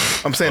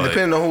 I'm saying, like,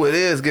 depending on who it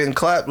is, getting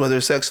clapped, whether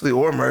it's sexually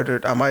or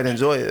murdered, I might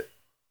enjoy it.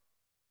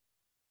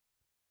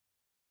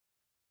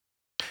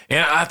 And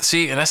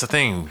and that's the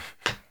thing.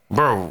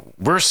 Bro,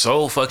 we're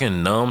so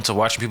fucking numb to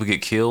watching people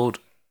get killed.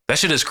 That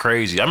shit is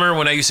crazy. I remember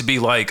when I used to be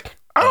like...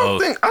 I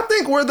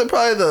think we're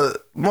probably the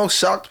most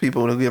shocked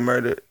people to get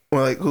murdered.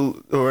 Or like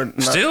who or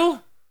not.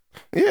 Still?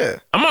 Yeah.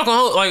 I'm not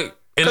gonna like.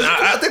 And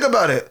I think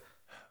about it.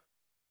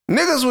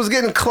 Niggas was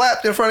getting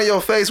clapped in front of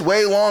your face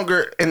way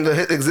longer in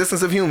the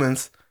existence of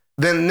humans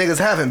than niggas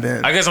haven't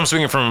been. I guess I'm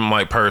speaking from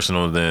like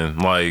personal. Then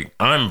like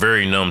I'm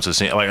very numb to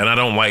seeing like, and I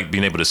don't like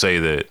being able to say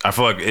that. I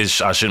feel like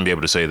I shouldn't be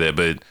able to say that,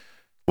 but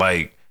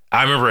like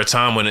I remember a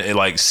time when it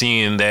like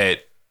seeing that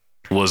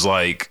was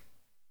like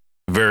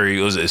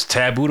it's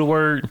taboo the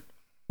word.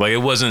 Like it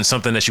wasn't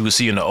something that you would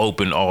see in the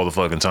open all the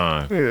fucking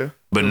time. Yeah.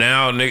 But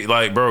now,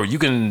 like, bro, you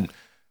can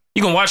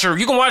watch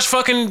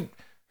fucking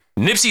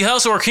Nipsey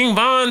Hussle or King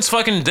Von's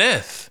fucking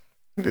death.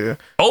 Yeah.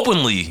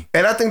 Openly.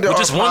 And I think there are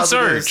just one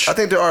positives. search. I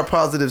think there are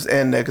positives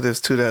and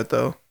negatives to that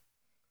though.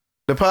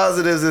 The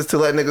positives is to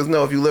let niggas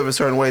know if you live a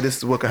certain way, this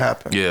is what could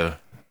happen. Yeah.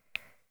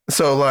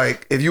 So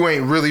like, if you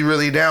ain't really,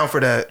 really down for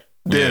that,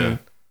 then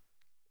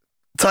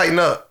tighten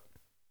up.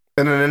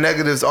 And then the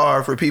negatives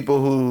are for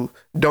people who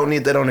don't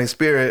need that on their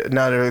spirit.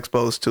 Now they're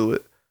exposed to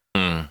it.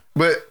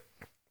 But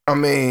I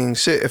mean,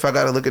 shit. If I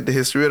got to look at the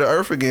history of the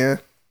earth again,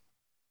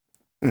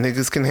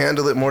 niggas can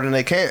handle it more than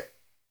they can't.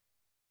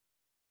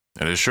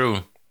 That is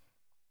true.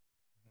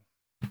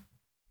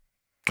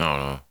 I don't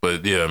know,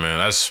 but yeah, man,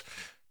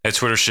 that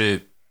Twitter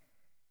shit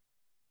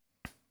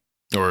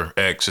or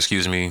X,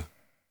 excuse me,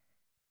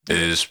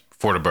 is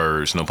for the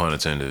birds. No pun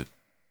intended.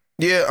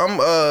 Yeah,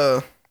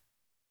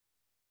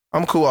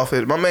 I'm cool off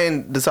it. My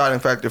main deciding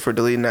factor for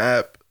deleting the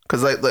app,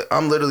 because like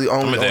I'm literally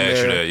only on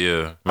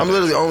there. I'm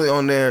literally only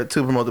on there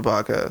to promote the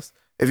podcast.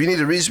 If you need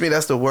to reach me,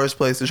 that's the worst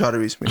place to try to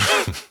reach me.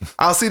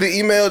 I'll see the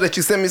email that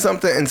you sent me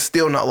something and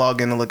still not log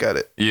in and look at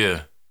it.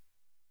 Yeah.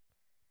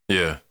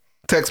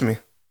 Text me.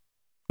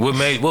 What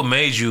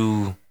made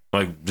you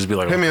like just be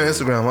like? Hit me on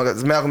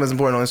Instagram. Malcolm is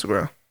important on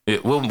Instagram. Yeah.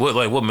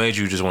 What made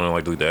you just want to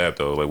like delete the app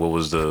though? Like, what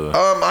was the?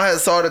 I had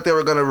saw that they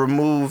were gonna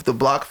remove the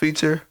block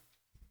feature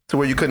to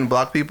where you couldn't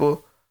block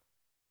people,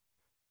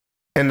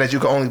 and that you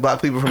could only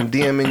block people from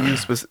DMing you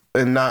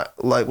and not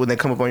like when they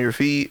come up on your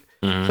feed.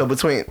 So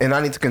and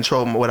I need to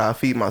control what I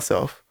feed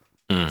myself.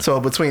 So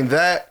between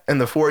that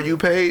and the For You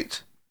page,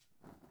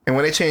 and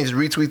when they changed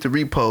retweet to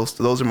repost,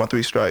 those are my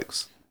 3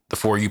 strikes. The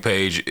For You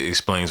page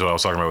explains what I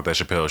was talking about with that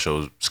Chappelle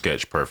Show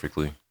sketch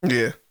perfectly.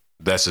 Yeah.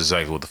 That's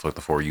exactly what the fuck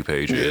the For You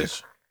page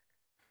is.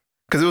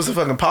 Because it was a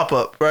fucking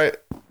pop-up, right?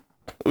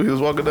 We was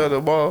walking down the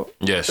mall.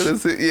 Yes.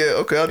 Yeah,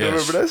 okay, I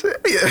remember that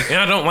shit. Yeah.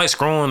 And I don't like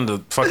scrolling the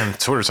fucking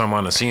Twitter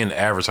timeline and seeing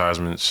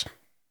advertisements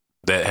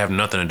that have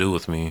nothing to do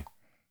with me.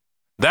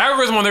 The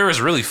algorithm on there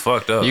is really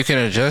fucked up. You can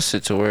adjust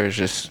it to where it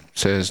just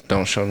says,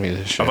 don't show me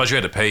this shit. I thought you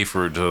had to pay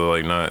for it to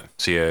like not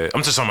see it.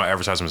 I'm just talking about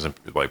advertisements in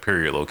like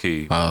period low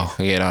key. Oh,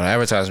 yeah, no, the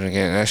advertisement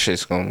again, that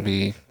shit's gonna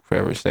be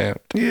forever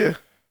stamped. Yeah.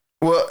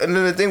 Well, and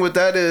then the thing with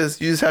that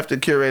is you just have to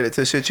curate it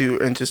to shit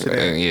you're interested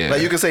in. Yeah.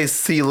 Like you can say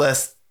see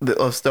less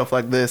of stuff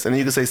like this, and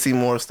you can say see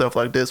more of stuff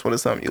like this when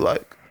it's something you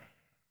like.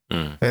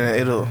 And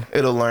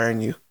it'll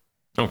learn you.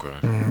 Okay.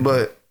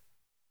 But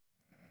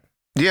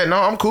yeah, no,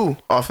 I'm cool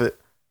off it.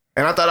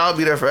 And I thought I'd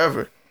be there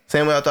forever.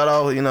 Same way I thought I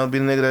would, be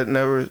the nigga that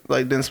never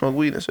like didn't smoke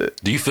weed and shit.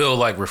 Do you feel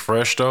like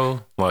refreshed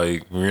though?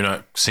 Like you're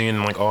not seeing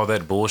like all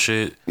that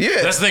bullshit?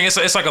 Yeah. That's the thing.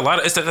 It's like a lot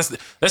of that's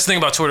the thing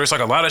about Twitter. It's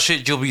like a lot of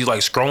shit you'll be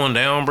like scrolling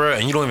down, bro,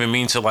 and you don't even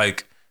mean to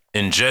like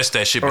ingest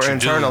that shit, but or you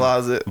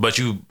internalize it. But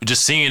you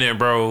just seeing it,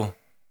 bro.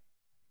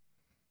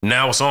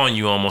 Now it's on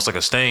you almost like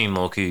a stain,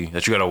 low key,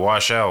 that you gotta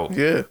wash out.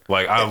 Yeah.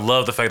 Like I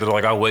love the fact that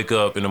like I wake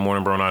up in the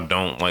morning, bro, and I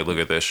don't like look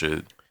at that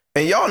shit.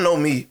 And y'all know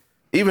me.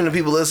 Even the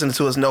people listening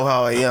to us know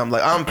how I am.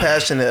 Like, I'm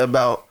passionate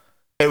about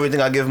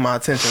everything I give my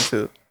attention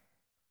to.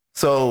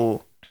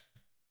 So,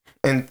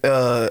 and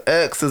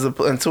X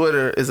and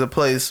Twitter is a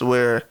place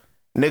where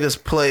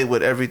niggas play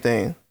with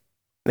everything.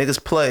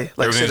 Niggas play.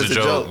 Like, everything's a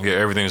joke. Yeah,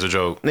 everything's a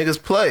joke.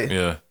 Niggas play.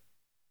 Yeah.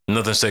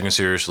 Nothing's taken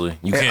seriously.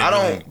 You can't. I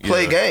don't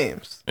play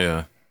games.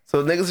 Yeah.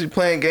 So, niggas be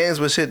playing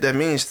games with shit that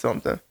means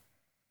something.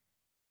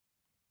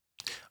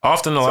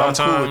 Often, a lot of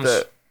times.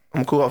 Cool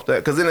I'm cool off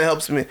that because then it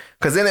helps me.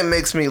 Because then it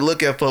makes me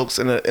look at folks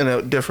in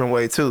a different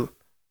way too.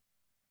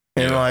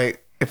 And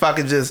like, if I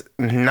could just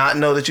not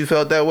know that you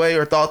felt that way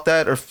or thought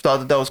that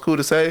was cool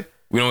to say,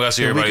 we don't gotta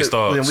see everybody's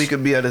thoughts. Then we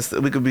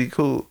could be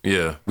cool.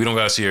 Yeah, we don't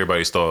gotta see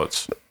everybody's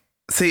thoughts.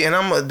 See, and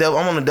I'm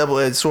on a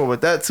double-edged sword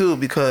with that too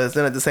because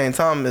then at the same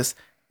time, it's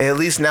at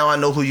least now I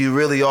know who you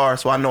really are,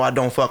 so I know I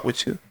don't fuck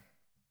with you.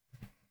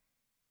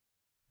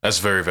 That's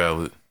very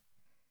valid.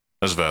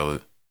 That's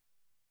valid.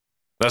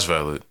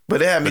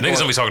 But it had me. But niggas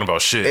don't be talking about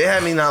shit. It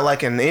had me not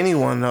liking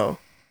anyone though.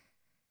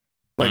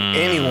 Like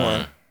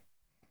anyone.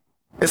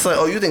 It's like,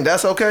 oh, you think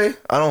that's okay?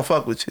 I don't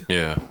fuck with you.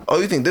 Yeah. Oh,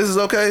 you think this is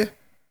okay?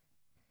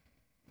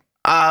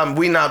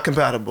 We not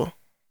compatible.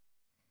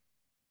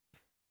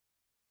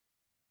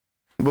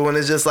 But when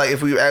it's just like,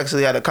 if we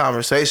actually had a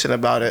conversation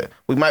about it,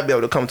 we might be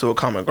able to come to a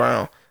common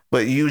ground.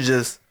 But you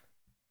just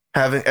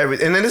having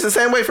everything. And then it's the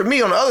same way for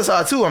me on the other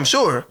side too, I'm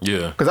sure.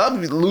 Yeah. Because I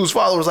lose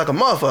followers like a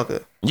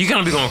motherfucker. You kind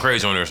of be going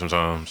crazy on there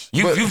sometimes.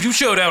 You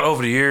chilled out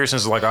over the years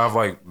since like I've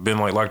like been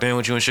like locked in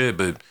with you and shit,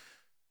 but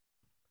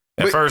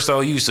at first though,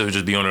 you used to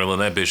just be on there letting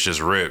that bitch just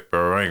rip,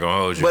 bro. I ain't gonna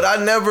hold you. But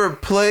I never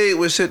played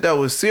with shit that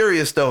was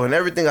serious though, and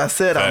everything I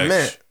said I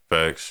meant.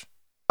 Facts.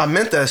 I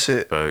meant that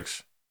shit.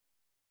 Facts.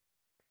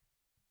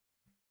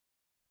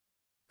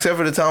 Except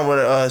for the time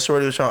when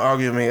Shorty was trying to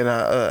argue with me and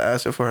I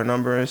asked her for her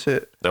number and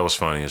shit. That was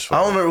funny as fuck.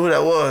 I don't remember who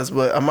that was,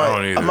 but I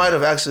might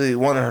have actually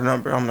wanted her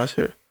number. I'm not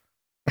sure.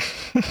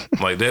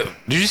 Like that.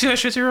 Did you see that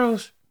shit,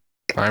 T-Rose?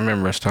 I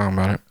remember us talking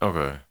about it.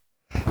 Okay.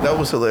 That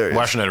was hilarious.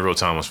 Watching that in real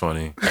time was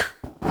funny.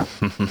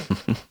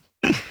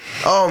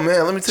 Oh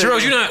man, let me tell you.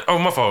 T-Rose, you're not. Oh,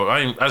 my fault.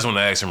 I just want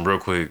to ask him real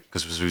quick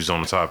because we was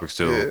on the topic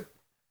still. Yeah.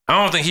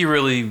 I don't think he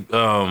really.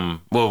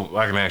 Well,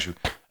 I can ask you.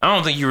 I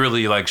don't think you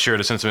really like share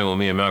the sentiment with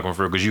me and Malcolm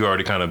for because you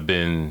already kind of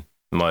been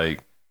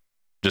like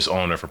just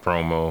on there for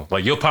promo.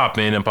 Like you'll pop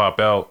in and pop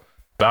out,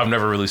 but I've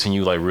never really seen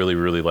you like really,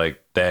 really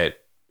like that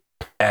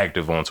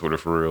active on Twitter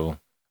for real.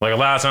 Like a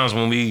lot of times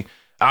when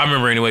I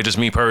remember anyway, just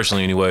me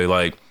personally anyway,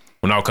 like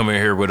when I would come in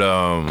here with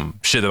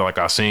shit that like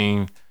I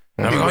seen.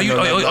 And I'm like,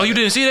 you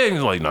didn't see that? And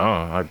he's like, no,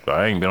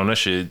 I ain't been on that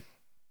shit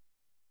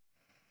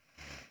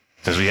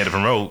since we had to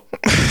promote.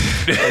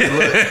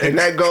 Look, and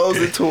that goes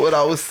into what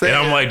I was saying.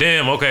 And I'm like,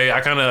 damn, okay,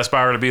 I kind of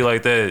aspire to be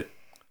like that.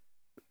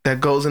 That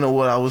goes into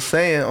what I was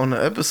saying on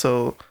the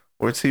episode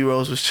where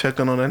T-Rose was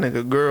checking on that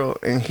nigga girl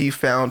and he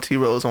found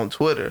T-Rose on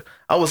Twitter.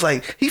 I was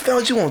like, he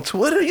found you on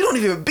Twitter? You don't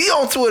even be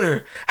on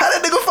Twitter. How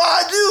that nigga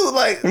find you?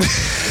 Like,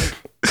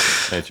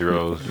 Hey,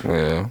 T-Rose.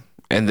 Yeah.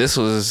 And this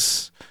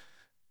was,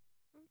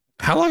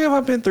 how long have I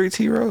been 3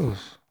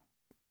 T-Rose?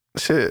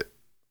 Shit.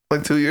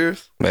 Like 2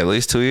 years? At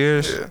least 2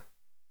 years? Yeah.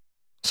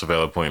 It's a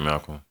valid point,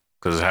 Malcolm.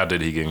 Because how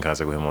did he get in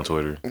contact with him on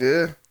Twitter?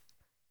 Yeah.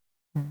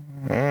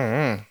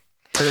 Mm-hmm.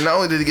 And not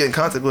only did he get in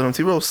contact with him,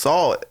 T-Rose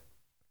saw it.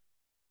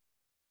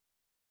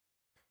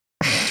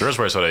 T-Rose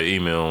probably saw that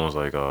email and was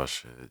like, oh,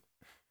 shit.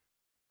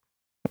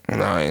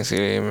 No, I ain't see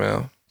the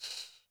email.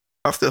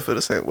 I still feel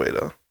the same way,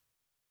 though.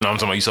 No, I'm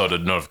talking about you saw the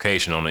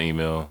notification on the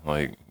email,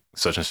 like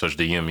such and such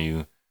DM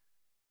you.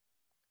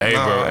 Hey,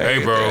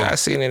 bro. I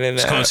seen it in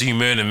Just that. coming to you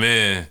man to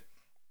man.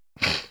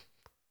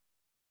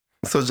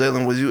 So,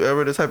 Jalen, was you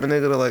ever the type of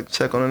nigga to, like,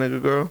 check on a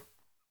nigga girl?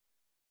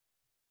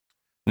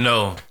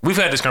 No, we've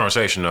had this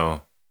conversation,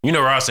 though. You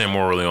know where I stand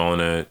more early on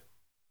that.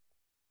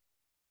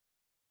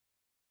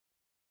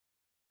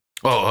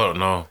 Oh,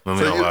 no. Let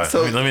me not lie.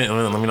 Let me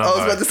not lie. I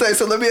was about to say,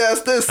 so let me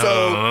ask this. So,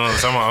 no.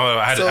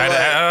 Let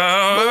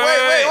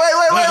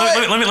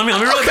me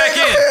reel it back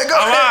in. Go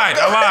ahead.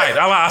 I lied.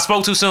 I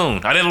spoke too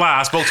soon. I didn't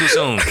lie. I spoke too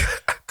soon.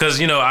 Because,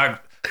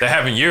 that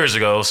happened years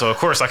ago, so of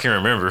course I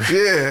can't remember.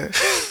 Yeah.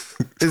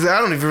 I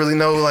don't even really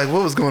know like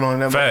what was going on in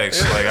that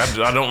Facts. moment. Like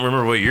I don't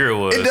remember what year it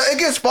was. It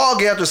gets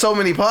foggy after so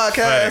many podcasts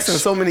Facts. and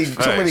so many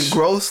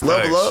growths,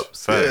 level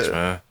ups. Facts,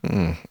 yeah.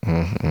 man.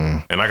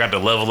 And I got the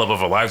level up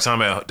of a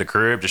lifetime at the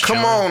crib. Just Come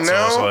chilling. on So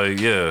now. it's like,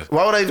 yeah.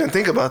 Why would I even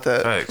think about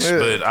that? Facts. Yeah.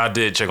 But I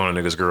did check on a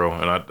nigga's girl,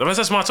 and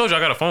that's why I told you I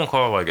got a phone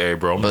call like, "Hey,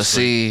 bro, I'm just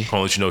see,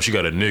 calling to let you know she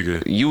got a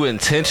nigga." You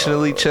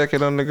intentionally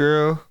checking on the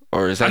girl,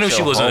 or is that? I knew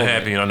she wasn't homie?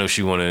 happy, and I knew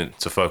she wanted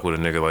to fuck with a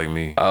nigga like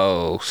me.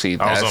 Oh, see,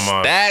 I was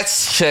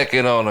that's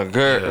checking on a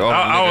girl. Yeah. On a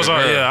I was on,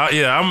 girl.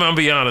 yeah. I'm gonna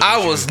be honest. I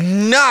with was you.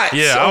 not.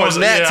 Yeah, on I was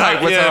that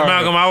type of time.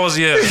 Malcolm. I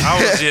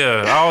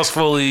was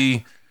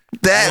fully.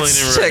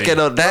 That's checking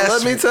on. Now,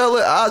 That's let me tell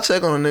it, I'll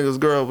check on a nigga's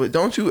girl, but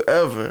don't you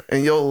ever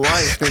in your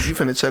life think you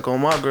finna check on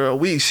my girl.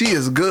 She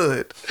is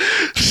good.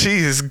 She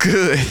is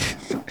good.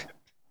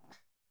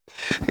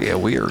 Yeah,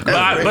 we are good. But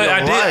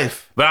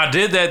I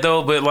did that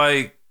though. But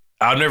like,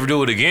 I'll never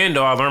do it again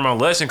though. I learned my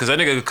lesson because that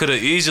nigga could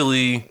have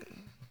easily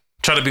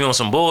tried to be on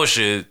some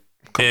bullshit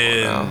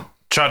and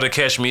tried to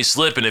catch me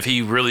slipping if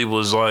he really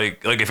was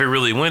like if it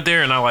really went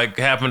there and I like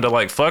happened to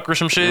like fuck or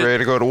some shit. You ready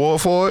to go to war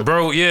for it,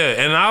 bro? Yeah,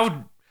 and I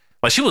would.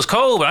 Like, she was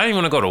cold, but I didn't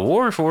want to go to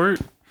war for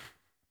it.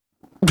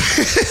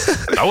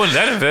 I wasn't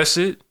that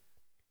invested.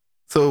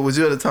 So was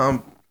you at a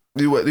time,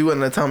 you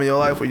wasn't at a time in your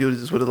life where you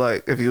just would have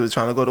like, if you was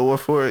trying to go to war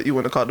for it, you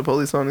wouldn't have called the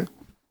police on him?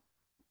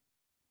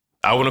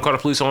 I wouldn't have called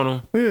the police on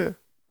him. Yeah.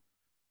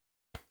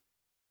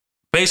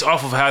 Based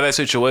off of how that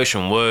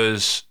situation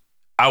was,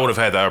 I would have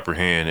had the upper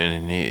hand,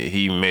 and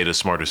he made a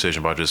smart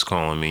decision by just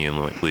calling me and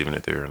like leaving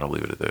it there, and I'll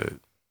leave it at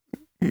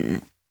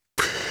that.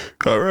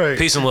 All right.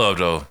 Peace and love,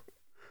 though.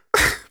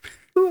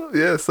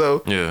 Yeah, so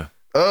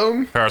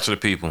power to the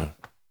people.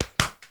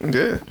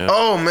 Yeah.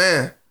 Oh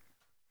man.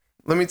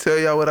 Let me tell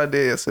y'all what I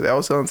did yesterday. I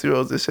was telling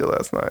T-Rose this shit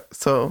last night.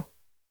 So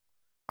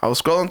I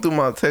was scrolling through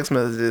my text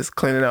messages,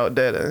 cleaning out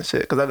data and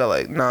shit, because I got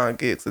like 9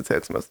 gigs of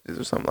text messages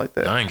or something like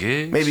that. 9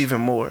 gigs? Maybe even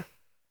more.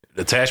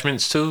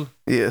 Attachments too?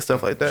 Yeah,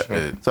 stuff like that.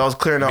 Shit. So I was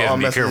clearing out all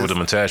messages. Be careful with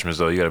them attachments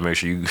though. You gotta make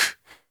sure you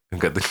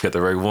got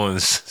the right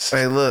ones.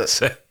 Hey, look.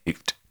 Saved. You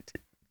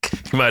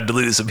might have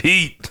deleted some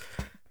heat.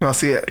 No,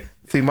 see,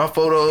 my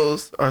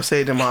photos are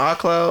saved in my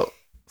iCloud.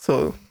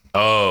 So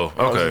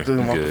okay. I was just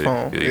doing my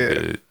phone.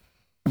 Good.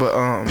 But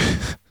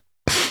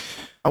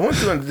I went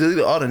through and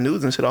deleted all the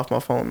news and shit off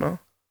my phone though.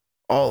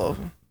 All of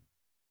them.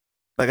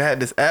 Like I had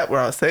this app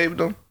where I saved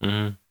them,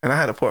 and I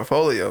had a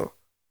portfolio,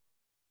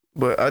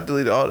 but I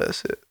deleted all that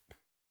shit.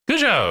 Good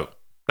job.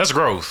 That's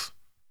growth.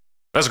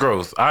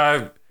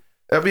 I'll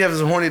be having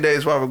some horny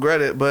days where I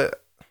regret it,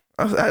 but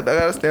I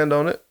gotta stand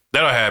on it.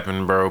 That'll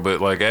happen, bro.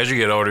 But like as you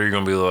get older, you're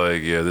gonna be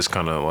like, yeah, this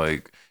kind of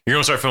like you're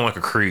gonna start feeling like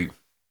a creep.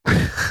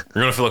 You're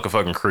gonna feel like a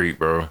fucking creep,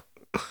 bro.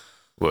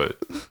 What?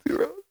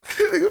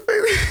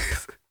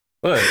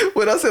 What?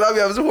 When I said I'll be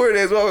having some horny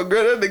days where I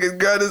regret it, that nigga's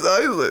got his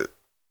eyes.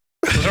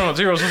 What's wrong,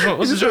 T-Rose?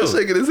 What's the joke?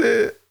 Shaking his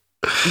head.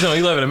 You know,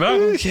 you laughing at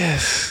Malcolm?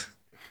 Yes,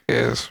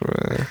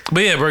 man.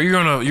 But yeah, bro, you're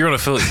gonna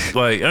feel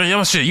like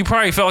shit. You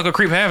probably felt like a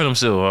creep having them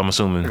still. I'm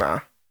assuming. Nah.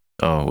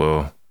 Oh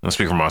well, I'll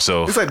speak for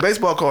myself. It's like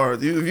baseball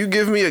cards. If you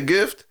give me a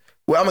gift,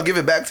 well, I'm gonna give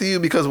it back to you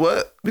because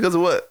what? Because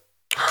of what?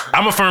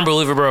 I'm a firm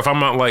believer, bro. If I'm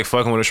not like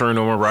fucking with a shorty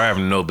no more, bro, I have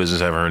no business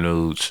having her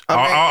nudes.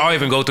 I'll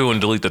even go through and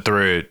delete the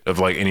thread of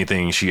like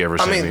anything she ever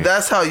sent me.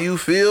 That's how you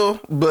feel,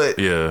 but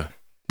yeah,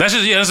 that's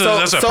just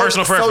that's a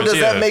personal preference. So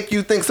does that make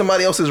you think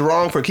somebody else is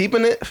wrong for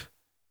keeping it?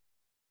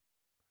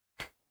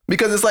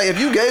 Because it's like if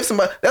you gave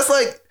somebody, that's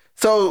like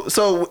so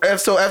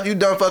after you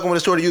done fucking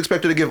with a shorty, you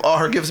expect her to give all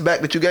her gifts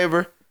back that you gave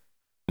her?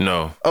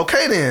 No.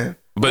 Okay then.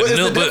 But what is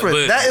the difference?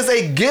 But that is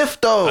a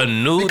gift though. A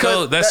nude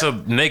though, that's a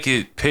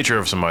naked picture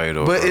of somebody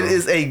though. But bro. it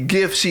is a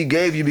gift she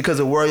gave you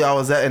because of where y'all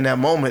was at in that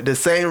moment. The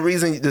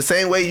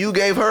same way you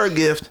gave her a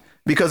gift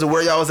because of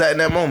where y'all was at in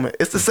that moment.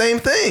 It's the same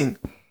thing.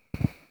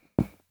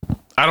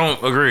 I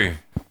don't agree.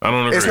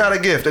 It's not a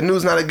gift. A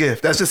nude's not a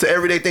gift. That's just an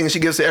everyday thing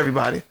she gives to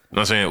everybody. I'm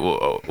not saying,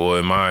 well,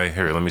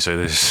 here, let me say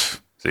this.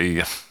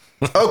 See,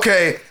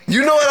 okay,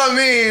 you know what I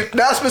mean.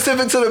 Not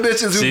specific to the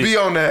bitches who be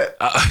on that.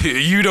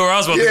 You know where I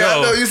was about to go. Yeah,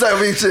 I know you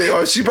said me shit.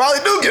 Or she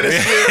probably do get a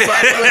shit.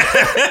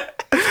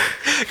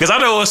 Because I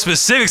know a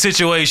specific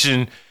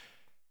situation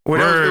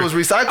where it was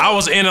recycled. I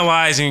was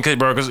analyzing,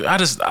 bro. Because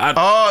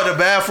the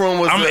bathroom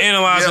was. I'm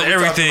analyzing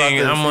everything.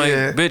 And I'm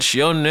like, bitch,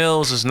 your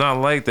nails is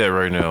not like that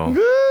right now.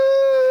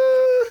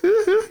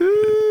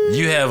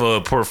 You have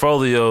a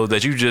portfolio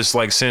that you just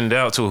like send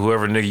out to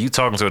whoever nigga you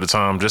talking to at the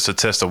time just to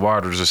test the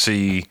waters to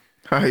see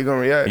how he gonna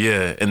react.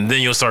 Yeah, and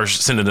then you'll start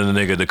sending the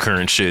nigga the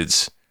current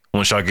shits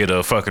once y'all get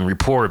a fucking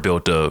report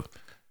built up.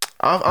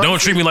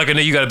 Don't treat me like a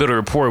nigga you gotta build a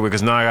report with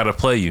because now I gotta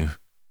play you.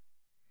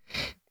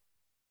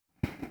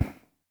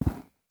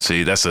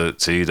 See, that's the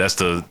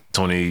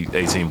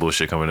 2018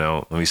 bullshit coming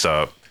out. Let me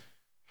stop.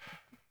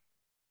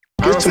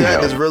 I honestly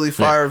had this really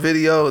fire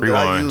video that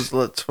I used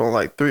from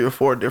like 3 or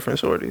 4 different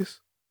shorties.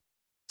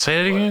 Say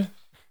it again?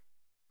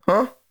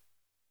 Huh?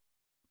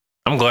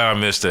 I'm glad I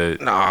missed it.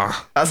 Nah.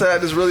 I said I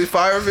had this really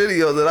fire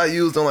video that I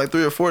used on like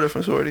 3 or 4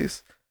 different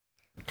shorties.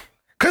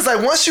 Cause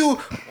like once you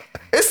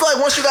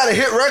got a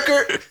hit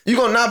record, you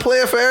gonna not play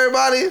it for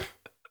everybody? You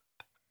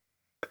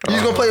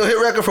just gonna play your hit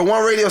record for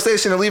one radio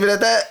station and leave it at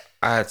that?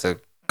 I had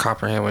to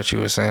comprehend what you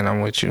were saying.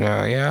 I'm with you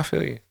now. Yeah, I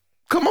feel you.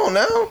 Come on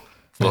now.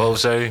 What Hov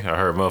say? I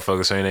heard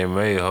motherfuckers saying they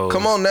made Hov.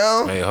 Come on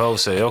now. Made Hov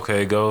say,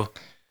 okay, go.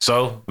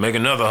 So make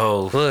another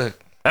Hov. Look.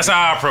 That's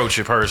how I approach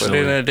it personally.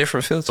 Put it in a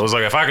different filter. So it's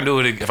like if I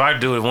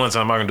do it one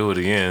time, I can do it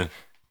again.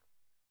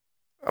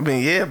 I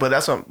mean, yeah, but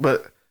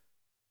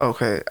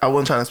okay. I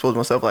wasn't trying to expose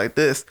myself like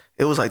this.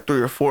 It was like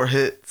 3 or 4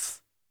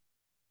 hits.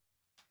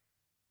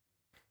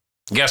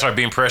 You gotta start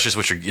being precious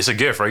with it's a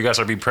gift, right? You gotta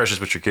start being precious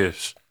with your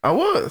gifts. I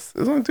was. It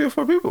was only 3 or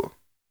 4 people.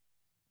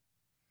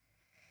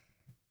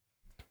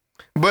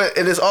 But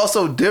it is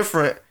also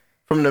different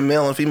from the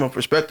male and female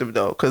perspective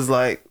though. Cause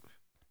like,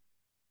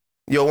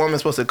 your woman's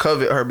supposed to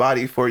covet her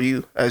body for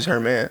you as her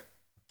man.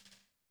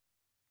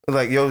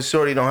 Like, yo,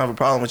 shorty don't have a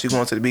problem with you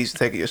going to the beach and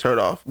taking your shirt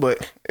off.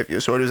 But if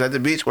your shorty was at the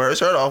beach with her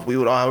shirt off, we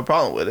would all have a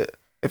problem with it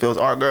if it was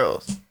our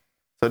girls.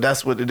 So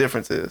that's what the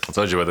difference is. I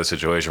told you about that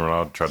situation when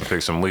I tried to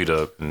pick some weed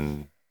up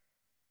and it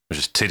was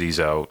just titties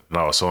out and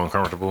I was so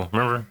uncomfortable.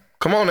 Remember?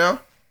 Come on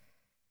now.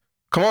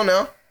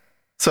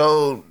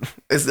 So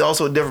it's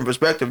also a different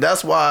perspective.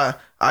 That's why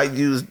I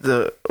used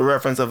the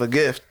reference of a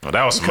gift. Well,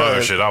 that was some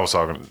other shit I was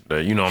talking.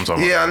 You know what I'm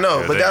talking about. Yeah, I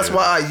know. But that's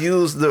why I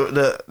used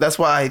that's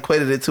why I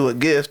equated it to a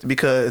gift,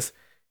 because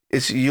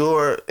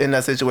you're in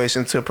that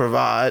situation to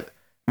provide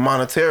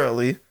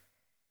monetarily.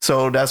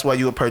 So that's why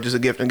you would purchase a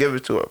gift and give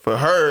it to her. For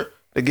her,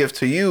 the gift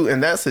to you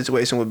in that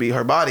situation would be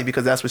her body,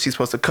 because that's what she's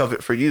supposed to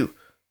covet for you.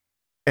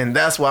 And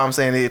that's why I'm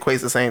saying it equates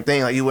the same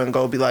thing. Like, you wouldn't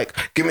go be like,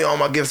 give me all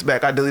my gifts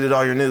back. I deleted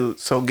all your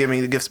nudes, so give me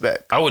the gifts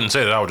back. I wouldn't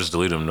say that. I would just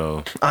delete them,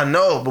 though. I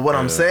know, but what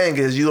I'm saying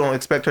is you don't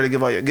expect her to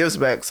give all your gifts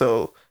back.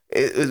 So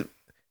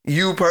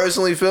you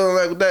personally feeling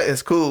like that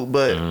is cool,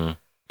 but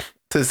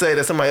to say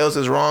that somebody else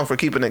is wrong for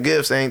keeping the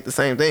gifts ain't the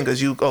same thing,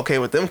 because you okay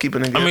with them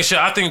keeping the gifts. I mean, shit,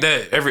 I think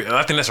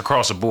that's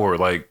across the board,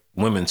 like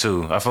women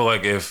too. I feel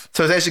like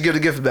so they should give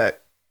the gifts back.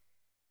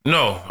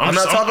 No, I'm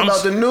not talking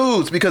about the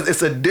nudes, because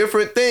it's a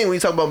different thing when you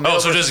talk about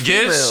males. Oh, so just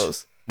females.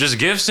 gifts? Just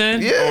gifts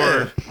then?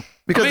 Yeah.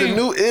 Because the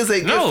nude is a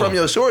gift from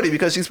your shorty,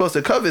 because she's supposed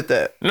to covet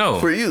that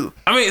for you.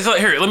 I mean, it's like,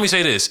 here, let me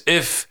say this.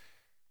 If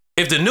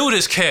the nude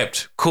is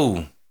kept,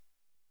 cool.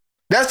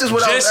 That's just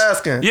what I was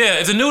asking. Yeah,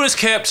 if the nude is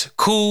kept,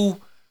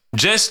 cool.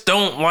 Just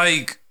don't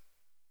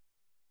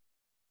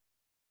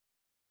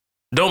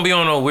be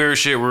on no weird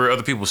shit where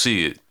other people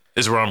see it.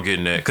 Is where I'm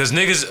getting at, because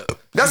niggas.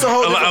 That's a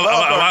whole different a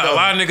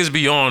lot of niggas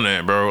be on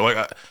that, bro.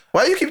 Like,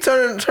 why you keep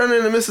turning into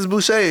Mrs.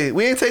 Boucher?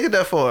 We ain't taking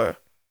that far.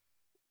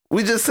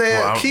 We just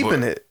saying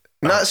keeping it,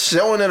 not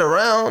showing it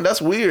around.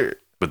 That's weird.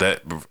 But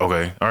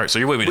okay, all right. So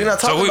you're with me. We're not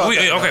talking about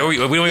that. Okay, we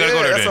don't gotta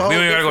go there then. We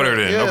don't gotta go there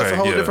then. Yeah, okay, that's a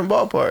whole different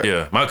ballpark.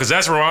 Yeah, because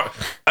that's where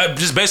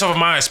just based off of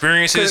my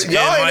experiences.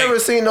 Y'all ain't never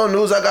seen no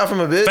news I got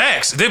from a bitch.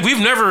 Facts. We've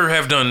never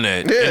have done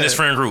that in this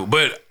friend group.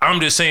 But I'm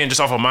just saying,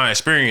 just off of my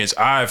experience,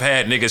 I've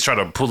had niggas try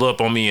to pull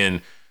up on me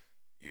and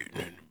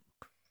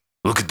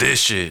look at this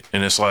shit,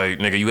 and it's like,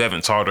 nigga, you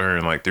haven't talked to her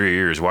in like 3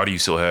 years. Why do you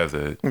still have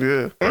that?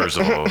 Yeah. First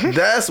of all,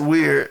 that's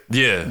weird.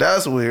 Yeah,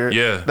 that's weird.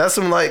 Yeah, that's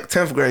some like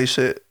 10th grade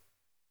shit.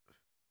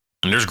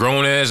 And there's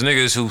grown ass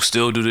niggas who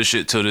still do this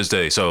shit to this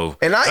day. So,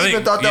 and I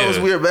even thought that was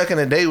weird back in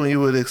the day when you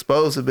would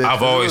expose a bitch.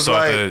 I've always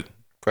thought that.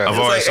 Probably. I've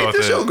always Like, ain't thought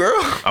this your that.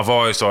 girl? I've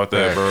always thought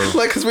that, bro.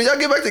 Like, cause when y'all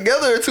get back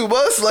together in 2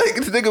 months, like,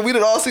 nigga, we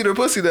done all seen her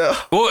pussy now.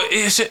 Well,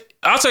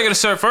 I'll take it a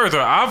step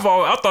further. I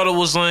thought it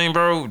was lame,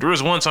 bro. There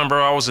was one time,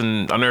 bro.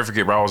 I'll never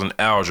forget, bro. I was in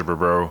algebra,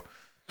 bro,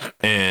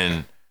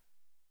 and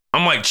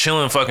I'm like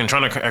chilling, fucking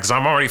trying to, cause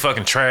I'm already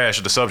fucking trash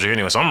at the subject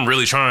anyway. So I'm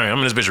really trying. I'm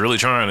in this bitch really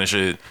trying and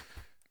shit.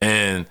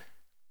 And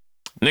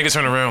nigga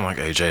turn around like,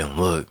 hey, Jalen,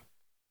 look.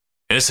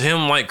 And it's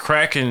him like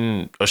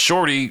cracking a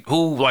shorty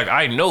who, like,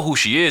 I know who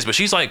she is, but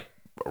she's like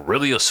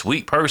really a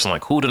sweet person,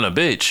 like cool than a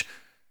bitch.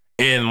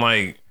 And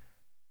like,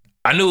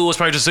 I knew it was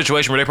probably just a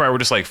situation where they probably were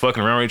just like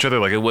fucking around with each other.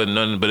 Like it wasn't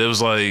nothing, but it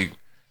was like,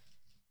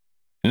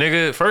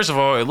 nigga, first of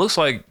all, it looks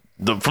like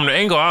from the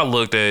angle I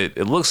looked at,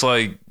 it looks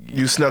like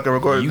You snuck and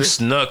recorded you this?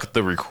 snuck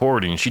the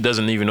recording. She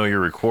doesn't even know you're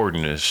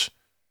recording this.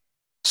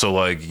 So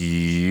like,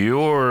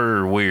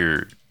 you're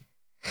weird.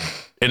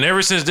 And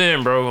ever since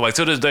then, bro, like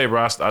to this day,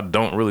 bro, I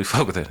don't really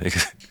fuck with that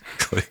nigga.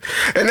 Like,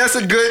 And that's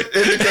a good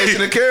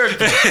indication of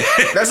character.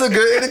 That's a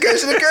good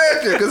indication of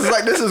character. Cause it's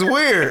like, this is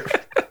weird.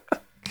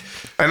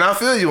 And I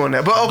feel you on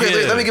that. But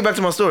okay, Yeah. let me get back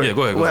to my story. Yeah,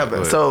 go ahead. What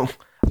happened? So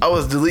I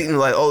was deleting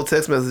like old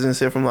text messages and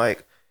shit from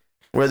like,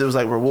 whether it was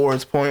like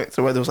rewards points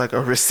or whether it was like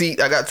a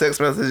receipt. I got text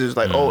messages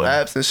like old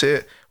apps and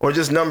shit, or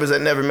just numbers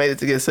that never made it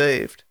to get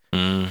saved.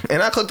 And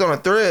I clicked on a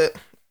thread,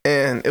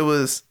 and it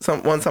was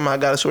one time I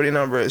got a shorty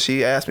number, and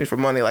she asked me for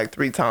money like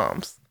 3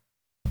 times,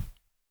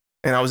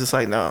 and I was just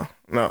like, no.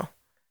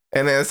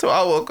 And then so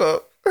I woke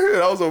up,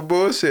 and I was on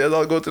bullshit as I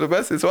was going through the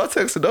message. So I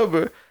texted the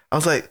number. I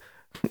was like,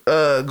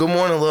 good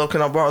morning, love.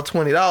 Can I borrow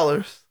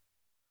 $20?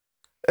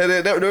 And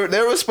then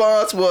their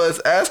response was,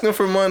 asking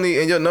for money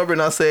and your number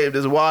not saved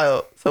is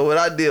wild. So what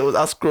I did was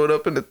I scrolled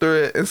up in the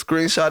thread and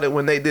screenshotted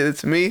when they did it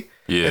to me.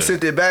 Yeah. And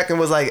sent it back and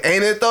was like,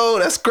 ain't it though?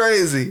 That's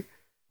crazy.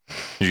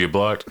 you get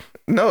blocked?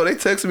 No, they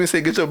texted me and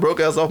said, get your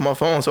broke ass off my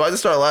phone. So I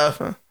just started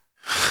laughing.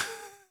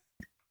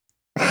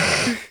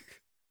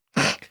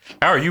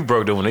 How are you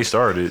broke though when they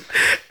started?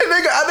 And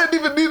nigga, I didn't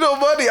even need no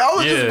money. I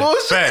was just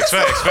bullshit.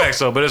 Facts.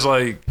 So, but it's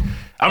like,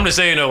 I'm just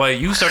saying though, like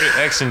you started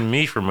asking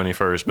me for money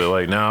first, but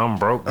like now I'm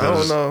broke. I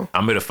don't know.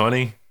 I made it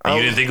funny. And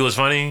you didn't think it was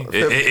funny?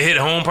 It hit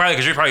home probably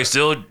because you're probably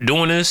still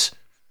doing this.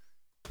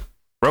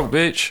 Broke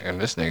bitch.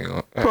 And this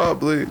nigga.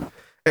 Probably.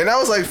 And that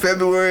was like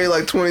February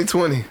like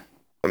 2020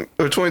 or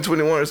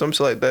 2021 or some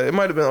shit like that. It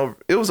might have been over.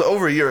 It was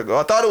over a year ago.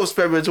 I thought it was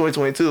February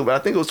 2022, but I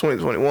think it was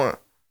 2021.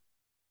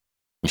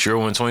 You sure it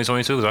went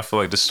 2022? Because I feel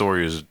like this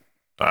story is,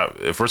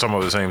 if we're talking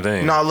about the same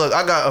thing. Nah, look,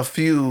 I got a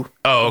few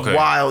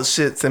wild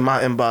shits in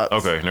my inbox.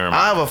 Okay, never mind.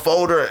 I have a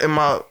folder in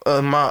my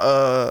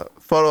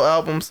photo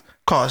albums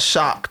called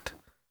Shocked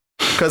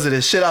because of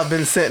the shit I've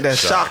been sent that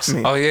shocked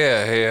me. Oh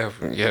yeah.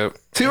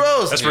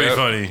 T-Rose, That's pretty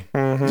funny. do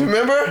you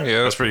remember?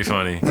 Yeah. That's pretty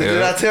funny.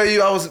 Did I tell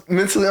you I was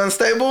mentally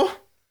unstable?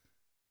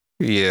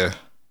 Yeah.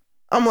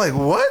 I'm like,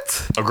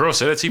 what? A girl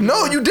said that to you?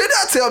 No, you did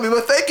not tell me,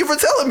 but thank you for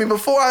telling me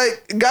before I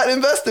got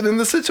invested in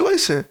the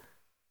situation.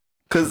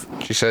 Cause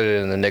She said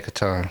it in the nick of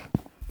time.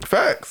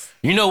 facts.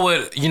 You know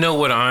what?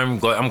 I'm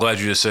glad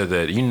you just said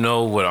that. You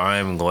know what?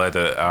 I'm glad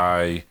that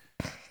I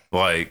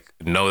like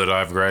know that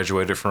I've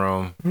graduated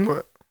from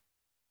What?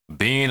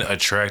 being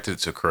attracted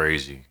to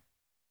crazy.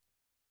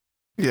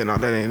 Yeah, no,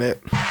 that ain't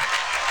it.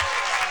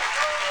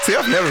 See,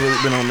 I've never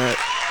really been on that.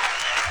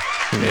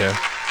 Yeah.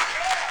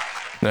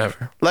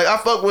 Never. Like, I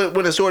fuck with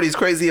when a shorty's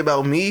crazy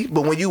about me,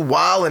 but when you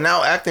wilding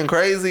out acting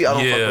crazy, I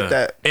don't fuck with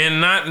that. And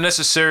not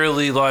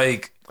necessarily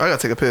like, I gotta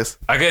take a piss.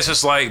 I guess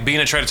it's like being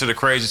attracted to the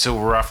crazy to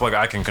where I feel like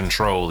I can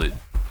control it.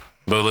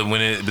 But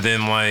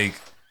then like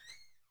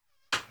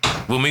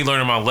with me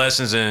learning my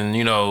lessons and,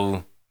 you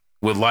know,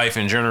 with life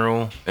in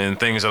general and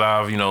things that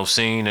I've, you know,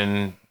 seen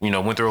and, you know,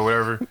 went through or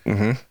whatever.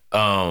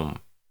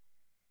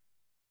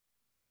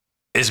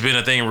 It's been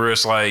a thing where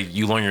it's like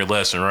you learn your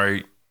lesson,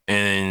 right?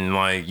 And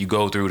like you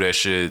go through that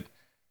shit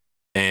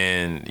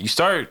and you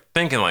start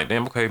thinking like,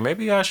 damn, okay,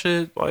 maybe I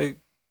should like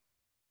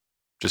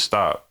just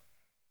stop.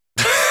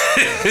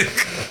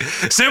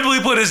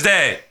 Simply put as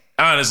that,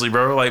 honestly,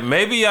 bro. Like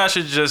maybe I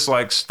should just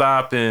like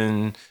stop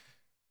and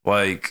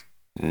like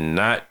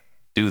not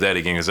do that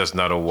again because that's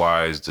not a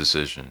wise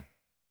decision.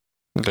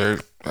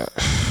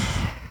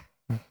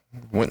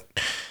 When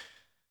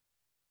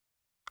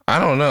I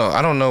don't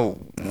know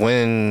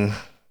when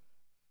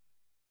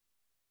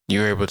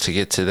you're able to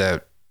get to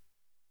that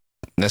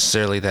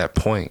necessarily that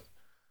point.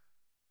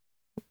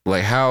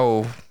 Like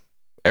how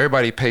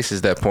everybody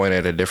paces that point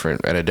at a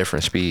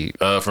different speed.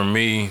 For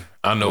me,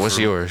 I know. What's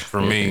yours?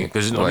 For me,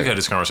 because you know, we had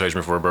this conversation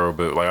before, bro.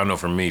 But like, I know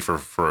for me,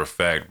 for a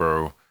fact,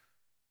 bro,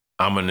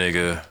 I'm a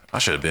nigga. I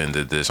should have been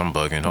did this. I'm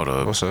bugging. Hold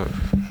up. What's up?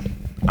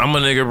 I'm a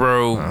nigga,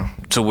 bro,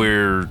 to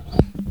where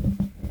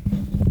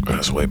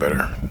that's way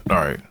better. All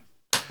right.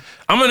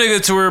 I'm a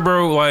nigga to where,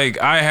 bro, like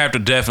I have to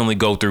definitely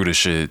go through the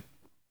shit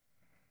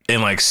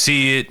and like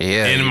see it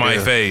in my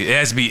face. It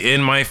has to be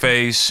in my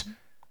face,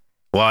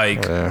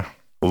 like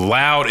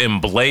loud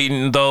and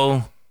blatant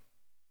though,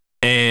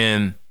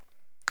 and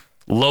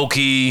low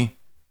key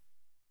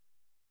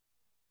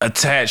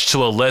attached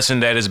to a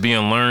lesson that is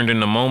being learned in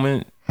the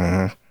moment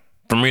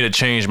for me to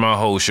change my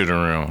whole shit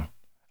around.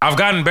 I've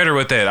gotten better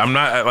with that. I'm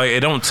not like it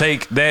don't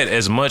take that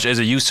as much as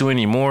it used to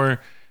anymore.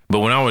 But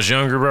when I was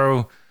younger,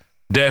 bro,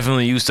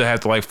 definitely used to have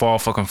to like fall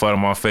fucking flat on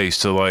my face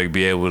to like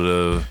be able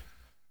to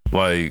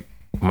like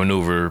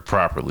maneuver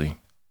properly.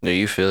 Do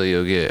you feel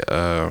you'll get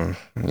out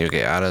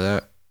of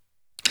that?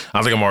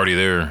 I think I'm already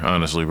there,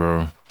 honestly,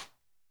 bro.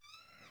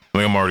 I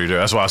think I'm already there.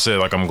 That's why I said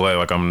like I'm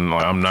glad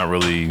I'm not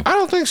really. I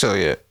don't think so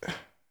yet.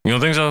 You don't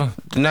think so?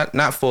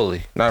 Not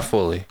fully. Not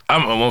fully.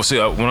 I'm see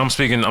when I'm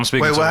speaking Wait, to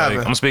what like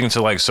happened? I'm speaking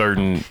to like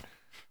certain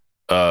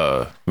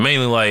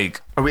mainly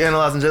like Are we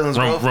analyzing Jalen's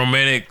growth?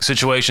 romantic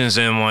situations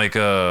and like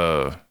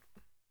I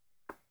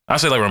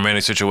say like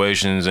romantic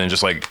situations and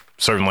just like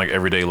certain like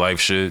everyday life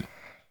shit.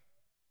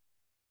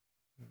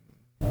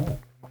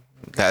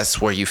 That's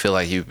where you feel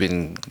like you've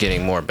been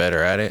getting more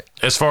better at it.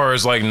 As far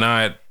as like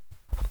not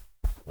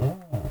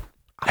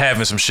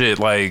having some shit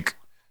like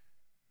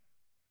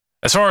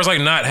as far as like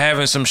not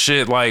having some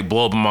shit like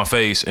blow up in my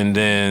face and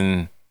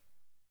then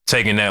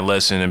taking that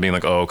lesson and being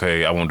like, oh,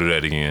 okay, I won't do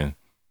that again.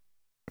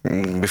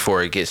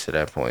 Before it gets to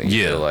that point,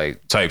 you Yeah, feel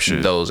like type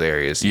shit. Those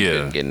areas, Yeah,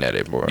 you've been getting at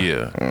it more.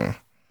 Yeah.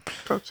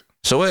 Gotcha.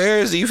 So what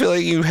areas do you feel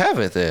like you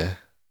haven't then?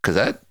 Because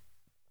that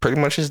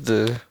pretty much is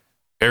the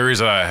Areas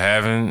that I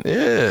haven't.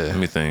 yeah. Let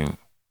me think.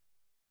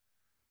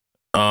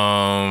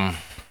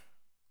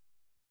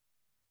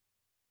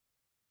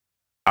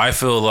 I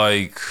feel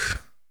like.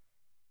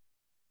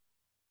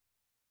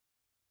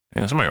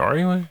 Damn, somebody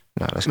arguing?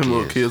 No, that's Them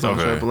little kids. kids on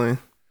the Okay.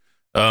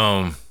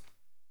 trampoline.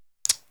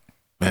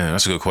 Man,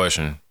 that's a good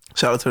question.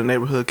 Shout out to the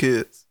neighborhood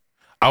kids.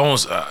 I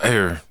won't.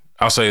 Here,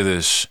 I'll say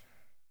this.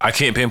 I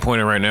can't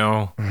pinpoint it right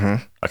now.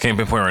 Mm-hmm. I can't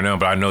pinpoint it right now,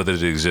 but I know that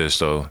it exists.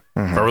 So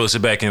if I really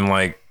sit back and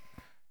like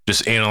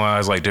just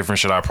analyze like different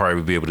shit, I probably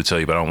would be able to tell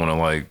you. But I don't want to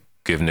like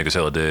give niggas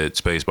hella dead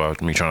space by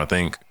me trying to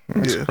think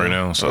Yeah. right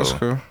now. So That's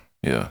cool.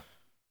 yeah.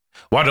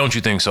 Why don't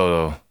you think so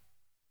though?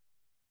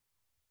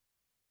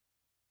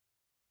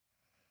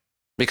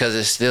 Because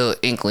it's still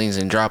inklings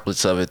and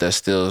droplets of it that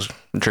still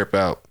drip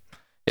out.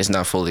 It's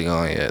not fully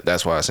gone yet.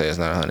 That's why I say it's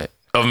not 100.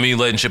 Of me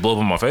letting shit blow up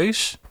in my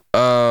face?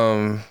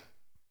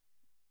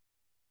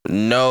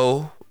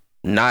 No,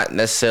 not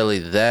necessarily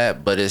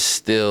that, but it's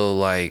still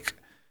like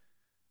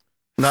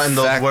Not in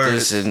those factors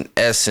words. and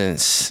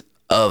essence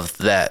of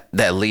that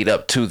lead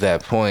up to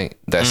that point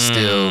that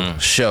still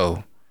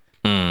show.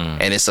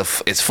 And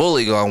it's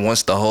fully gone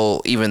once the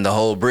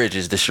whole bridge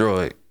is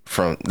destroyed.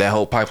 From that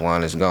whole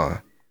pipeline is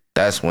gone.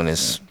 That's when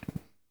it's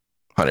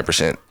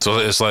 100%. So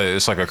it's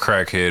like a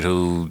crackhead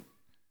who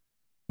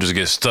just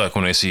gets stuck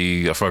when they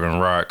see a fucking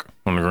rock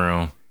on the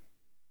ground.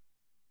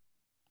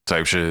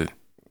 Type shit.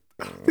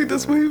 Think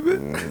that's what you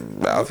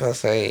meant? I was gonna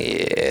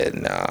say yeah,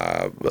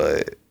 nah,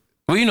 but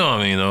Well, you know what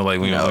I mean, though. Like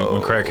when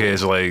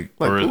crackheads Like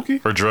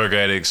Pookie? or drug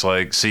addicts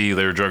like see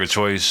their drug of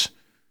choice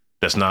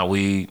that's not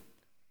weed.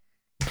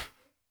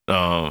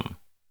 And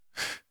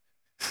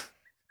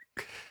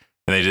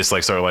they just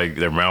like start like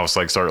their mouths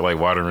like start like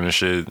watering and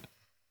shit.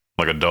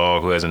 Like a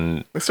dog who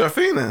hasn't. They start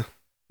fiending.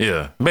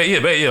 Yeah.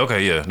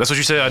 Okay, yeah. That's what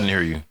you said. I didn't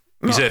hear you.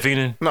 You said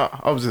fiending? No,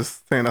 I was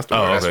just saying that's the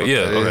Oh, word. okay. Yeah.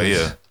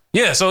 Okay.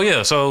 Yeah.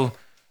 So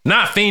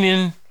not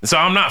fiending. So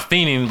I'm not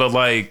fiending, but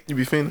like You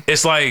be fiending?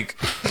 it's like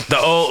the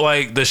old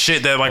like the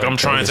shit that like I'm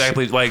trying to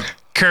actually like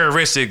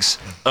characteristics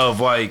of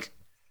like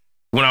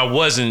when I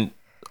wasn't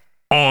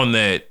on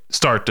that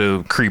start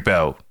to creep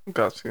out.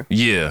 Got you.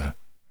 Yeah.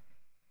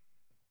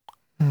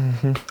 I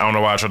don't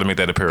know why I tried to make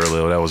that a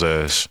parallel. That was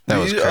ass. that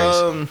was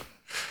crazy.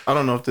 I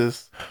don't know if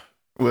this.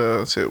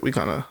 Well, shit, we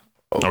kind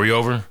of. Are we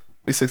over?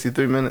 We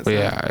 63 minutes. But now.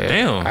 yeah.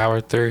 Damn.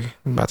 Hour 3,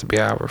 about to be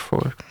hour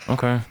 4.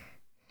 Okay.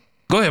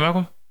 Go ahead,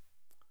 Malcolm.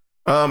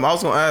 I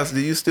was gonna ask, do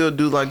you still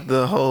do like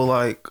the whole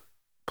like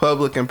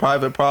public and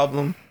private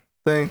problem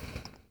thing?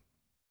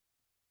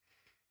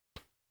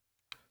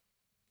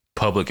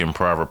 Public and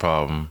private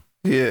problem.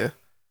 Yeah.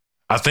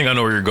 I think I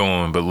know where you're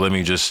going, but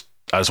I just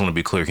want to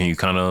be clear. Can you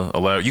kind of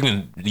allow? You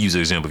can use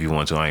an example if you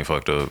want to. I ain't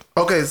fucked up.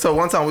 Okay, so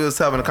one time we was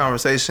having a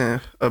conversation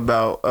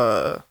about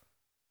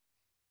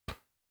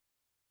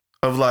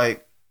of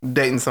like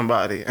dating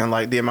somebody and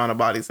like the amount of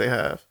bodies they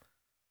have.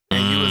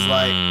 And you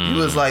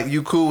was like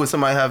you cool with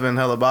somebody having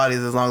hella bodies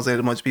as long as they're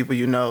a bunch of people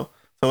you know.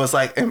 So it's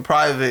like in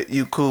private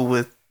you cool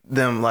with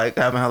them like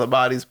having hella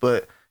bodies,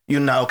 but you're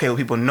not okay with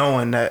people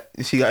knowing that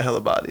she got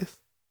hella bodies.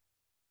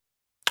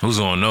 Who's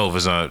gonna know if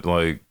it's not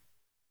like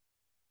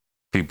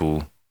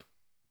people?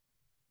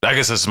 I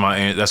guess that's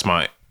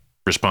my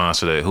response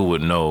to that. Who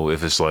would know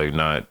if it's like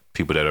not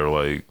people that are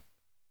like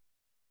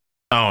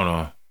I don't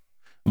know,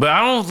 but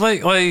I don't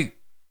like.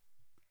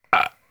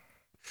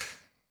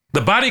 The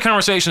body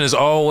conversation is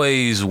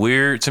always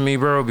weird to me,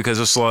 bro, because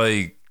it's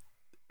like,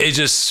 it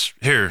just,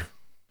 here,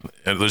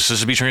 let's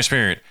just be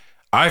transparent.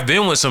 I've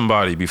been with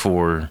somebody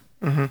before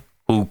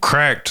who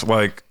cracked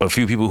like a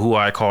few people who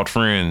I called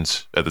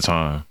friends at the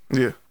time.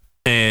 Yeah.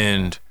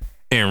 And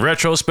in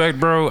retrospect,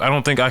 bro, I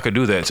don't think I could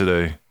do that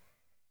today.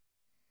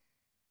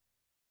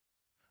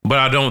 But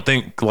I don't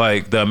think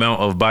like the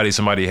amount of body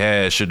somebody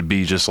has should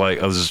be just like,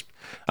 I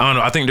don't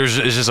know. I think it's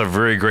just a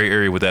very gray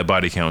area with that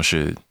body count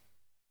shit.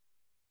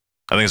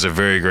 I think it's a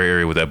very gray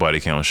area with that body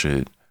count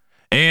shit.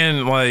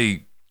 And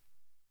like,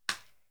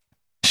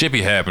 shit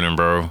be happening,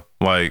 bro.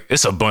 Like,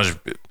 it's a bunch,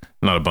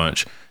 not a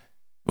bunch.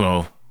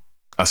 Well,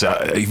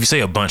 if you say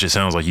a bunch, it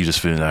sounds like you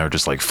just feeling out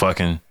just like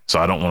fucking. So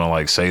I don't want to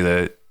like say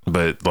that,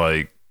 but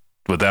like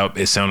without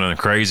it sounding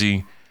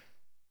crazy,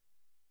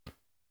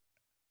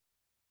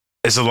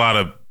 it's a lot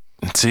of.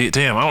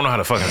 Damn, I don't know how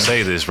to fucking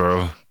say this,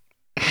 bro.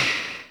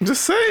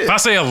 Just say it. If I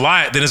say a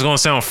lot, then it's gonna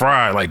sound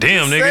fried. Like,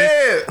 damn,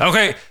 nigga.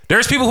 Okay,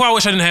 there's people who I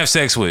wish I didn't have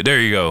sex with. There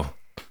you go.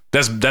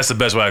 That's the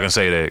best way I can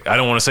say that. I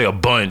don't want to say a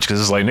bunch because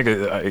it's like,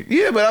 nigga.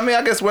 Yeah, but I mean,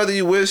 I guess whether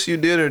you wish you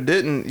did or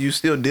didn't, you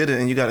still did it,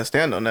 and you got to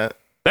stand on that.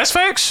 That's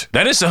facts.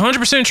 That is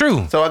 100%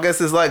 true. So I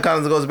guess it's like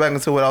kind of goes back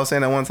into what I was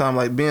saying at one time.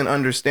 Like being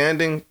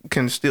understanding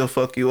can still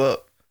fuck you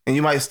up, and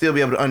you might still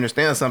be able to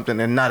understand something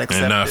and not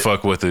accept it. And not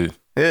fuck with it.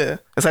 Yeah,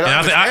 it's like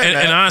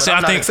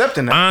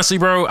honestly,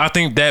 bro, I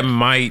think that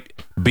might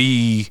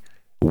be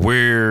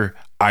where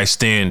I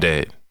stand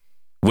at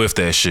with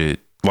that shit.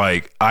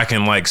 Like I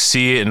can like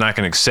see it and I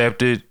can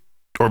accept it,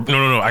 or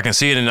no, I can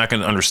see it and I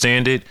can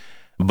understand it,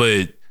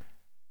 but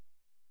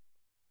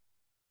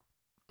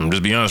I'm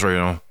just be honest right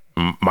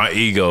now. My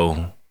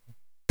ego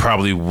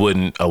probably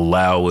wouldn't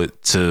allow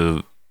it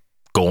to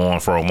go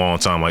on for a long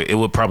time. Like it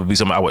would probably be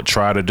something I would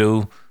try to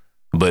do.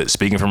 But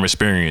speaking from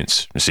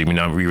experience, see me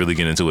not really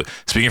get into it.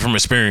 Speaking from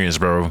experience,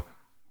 bro,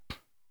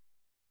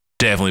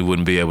 definitely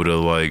wouldn't be able to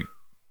like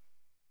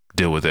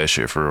deal with that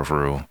shit for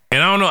real.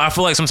 And I don't know. I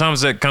feel like sometimes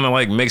that kind of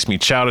like makes me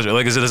childish.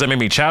 Like, does that make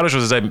me childish, or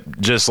is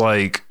that just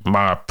like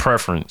my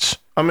preference?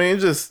 I mean, it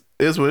just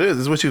is what it is.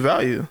 It's what you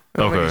value.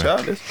 Okay.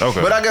 Childish. Okay.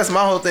 But I guess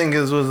my whole thing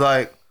was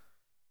like,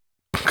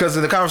 because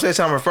the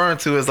conversation I'm referring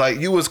to is like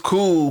you was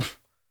cool.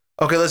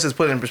 Okay, let's just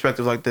put it in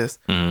perspective like this.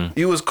 Mm-hmm.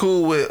 You was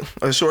cool with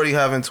a shorty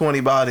having 20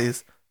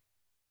 bodies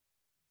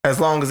as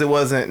long as it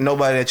wasn't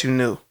nobody that you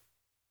knew.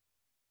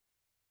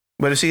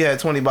 But if she had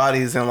 20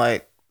 bodies and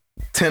like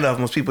 10 of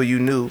them was people you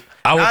knew,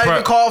 I would not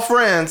even call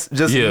friends,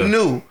 just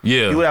knew,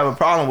 you would have a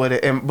problem with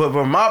it. But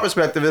from my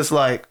perspective, it's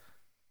like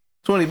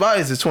 20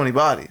 bodies is 20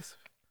 bodies.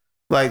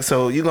 Like,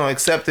 so you gonna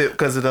accept it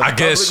because of the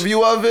public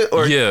view of it?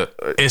 Or,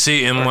 and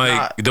see, and like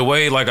not. The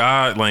way like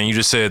you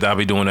just said that I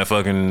be doing that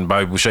fucking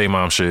Bobby Boucher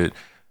mom shit.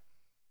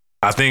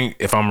 I think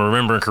if I'm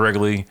remembering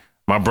correctly,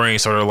 my brain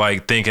started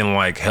like thinking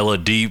like hella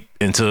deep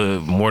into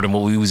more than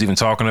what we was even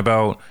talking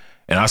about.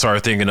 And I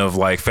started thinking of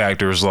like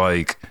factors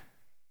like,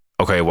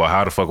 okay, well,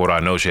 how the fuck would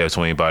I know she has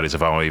 20 bodies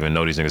if I don't even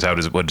know these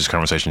niggas? What does this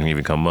conversation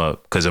even come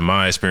up? Because in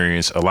my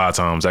experience, a lot of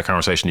times that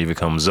conversation even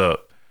comes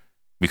up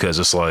because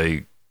it's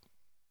like,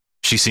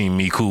 she seen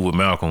me cool with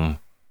Malcolm.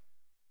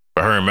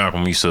 But her and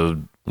Malcolm used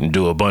to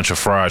do a bunch of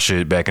fraud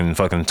shit back in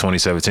fucking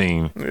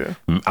 2017. Yeah.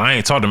 I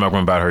ain't talked to Malcolm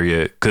about her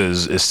yet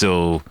because it's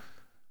still...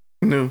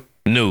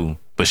 New,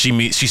 but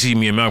she see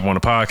me and Malcolm on the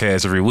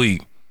podcast every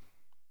week.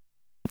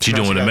 She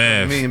doing the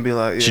math. Me and be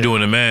like, She doing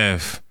the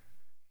math,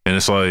 and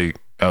it's like,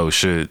 oh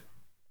shit.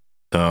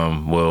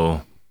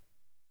 Well,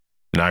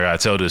 now I gotta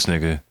tell this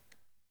nigga,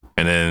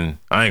 and then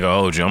I ain't gonna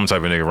hold you. I'm the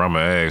type of nigga around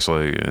my ass.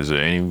 Like, is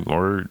there any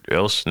word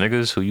else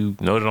niggas who you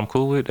know that I'm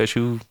cool with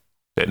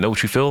that know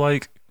what you feel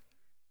like?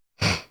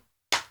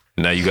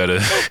 Now you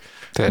gotta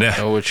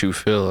know what you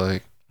feel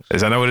like.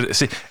 I know what it is.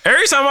 See,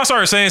 every time I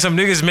start saying some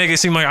niggas make it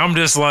seem like I'm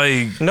just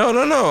like no.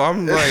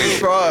 I'm like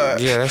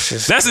fraud. Yeah, that's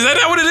is that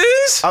not what it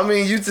is? I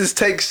mean, you just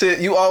take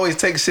shit. You always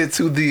take shit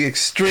to the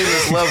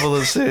extremest level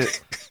of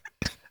shit.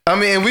 I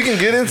mean, and we can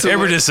get into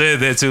Amber it. just said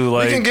that too.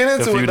 Like we can get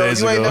into it though.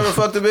 You ain't ago. never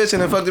fucked a bitch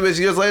and then fucked a bitch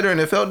years later and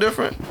it felt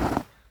different.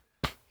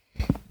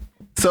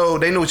 So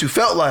they know what you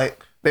felt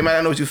like. They might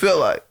not know what you feel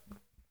like.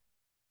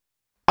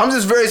 I'm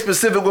just very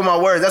specific with my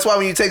words. That's why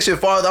when you take shit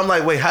farther, I'm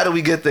like, wait, how did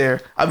we get there?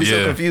 I'd be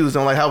so confused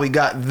on like how we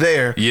got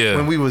there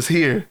when we was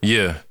here.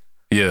 Yeah.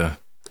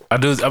 I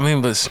do. I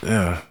mean, but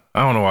I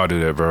don't know why I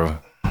do that, bro.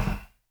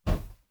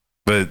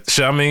 But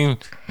I mean,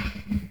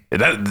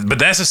 but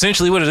that's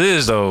essentially what it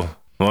is, though.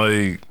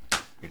 Like,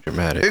 you're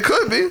dramatic. It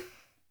could be.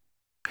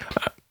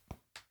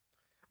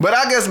 But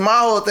I guess my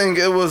whole thing,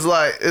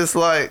 it's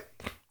like,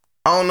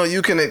 I don't know,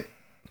 you can,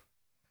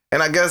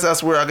 and I guess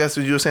that's where what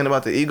you were saying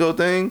about the ego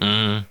thing.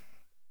 Mm-hmm.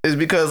 Is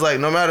because like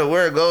no matter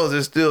where it goes,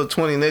 there's still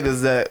 20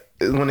 niggas that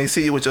when they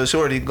see you with your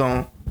shorty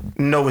gon'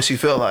 know what she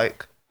feel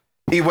like.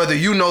 Whether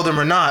you know them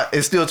or not,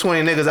 it's still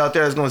 20 niggas out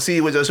there that's gonna see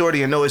you with your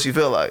shorty and know what she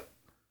feel like.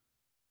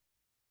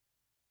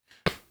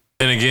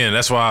 And again,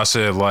 that's why I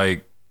said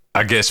like,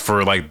 I guess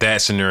for like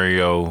that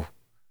scenario,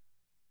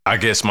 I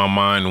guess my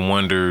mind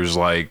wonders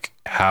like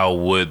how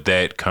would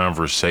that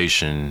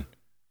conversation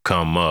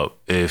come up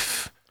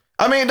if...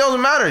 I mean, it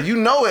doesn't matter. You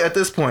know it at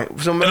this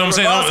point. So regardless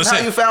of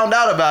how you found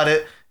out about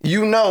it,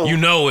 you know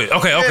it.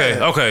 Okay. Yeah,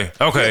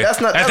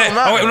 that's not. That don't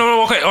matter. Okay,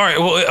 no. Okay, all right.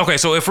 Well, okay.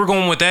 So if we're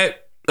going with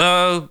that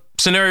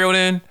scenario,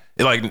 then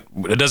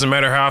it doesn't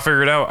matter how I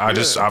figure it out.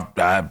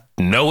 I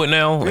know it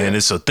now, and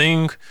it's a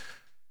thing.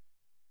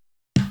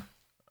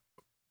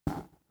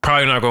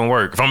 Probably not going to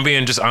work. If I'm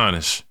being just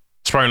honest,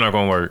 it's probably not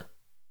going to work.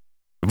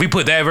 If we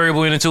put that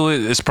variable into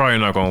it, it's probably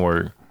not going to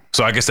work.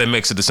 So I guess that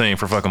makes it the same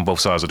for fucking both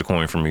sides of the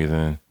coin for me.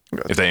 Then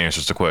If that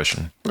answers the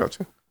question.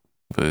 Gotcha.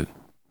 But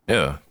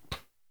yeah.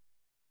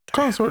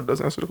 Kind of sort of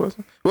does answer the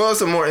question. Well,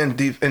 it's a more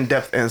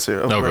in-depth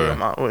answer of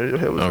where your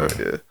head was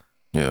at.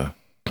 Yeah.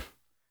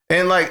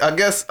 And like, I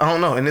guess, I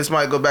don't know, and this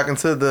might go back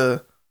into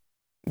the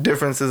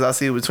differences I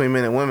see between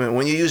men and women.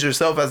 When you use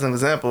yourself as an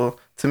example,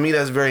 to me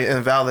that's very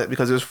invalid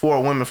because there's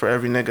 4 women for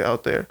every nigga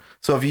out there.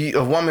 So if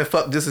a woman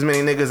fuck just as many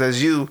niggas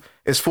as you,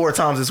 it's 4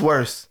 times as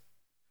worse.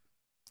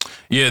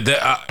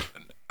 Yeah,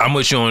 I'm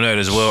with you on that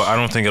as well. I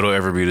don't think it'll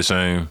ever be the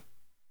same.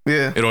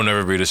 Yeah. It'll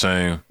never be the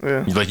same.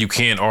 Yeah. Like, you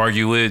can't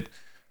argue it.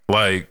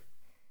 Like,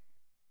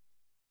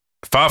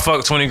 if I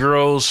fuck 20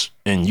 girls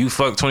and you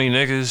fuck 20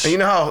 niggas. And you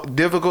know how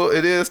difficult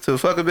it is to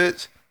fuck a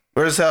bitch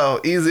versus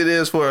how easy it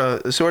is for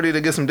a shorty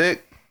to get some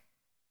dick?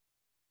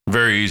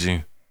 Very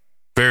easy.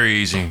 Very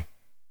easy.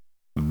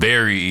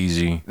 Very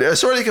easy. A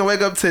shorty can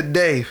wake up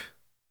today,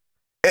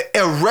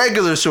 a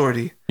regular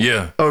shorty.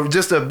 Yeah. Or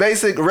just a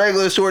basic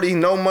regular shorty,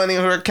 no money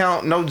in her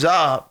account, no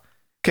job,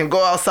 can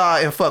go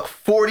outside and fuck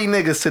 40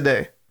 niggas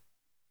today.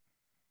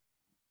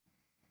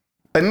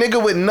 A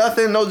nigga with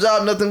nothing, no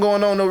job, nothing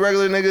going on, no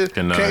regular nigga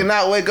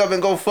cannot wake up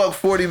and go fuck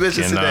 40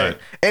 bitches today.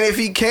 And if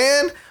he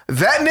can,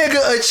 that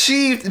nigga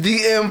achieved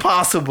the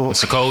impossible.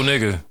 It's a cold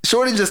nigga.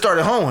 Shorty just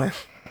started hoeing.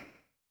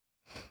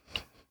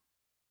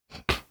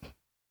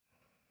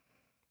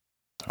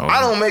 Oh.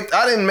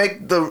 I didn't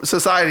make the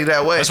society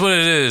that way. That's what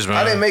it is, man.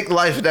 I didn't make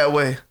life that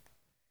way.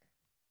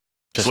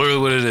 That's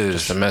literally what it is.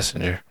 Just a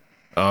messenger.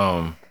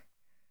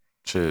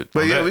 Shit.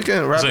 But yeah, we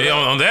can wrap it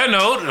up. On that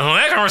note, on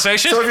that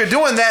conversation. So if you're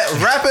doing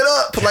that, wrap it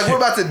up like we're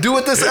about to do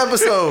with this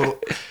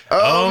episode.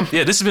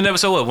 Yeah, this has been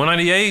episode what,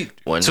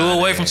 198? 2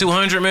 away from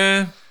 200,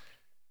 man.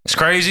 It's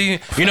crazy.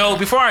 You know,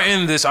 before I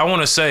end this, I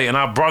want to say, and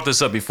I brought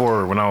this up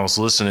before when I was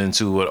listening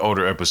to an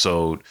older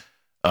episode.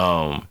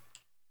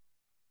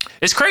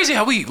 It's crazy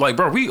how we, like,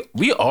 bro,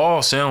 we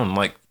all sound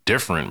like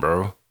different,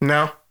 bro.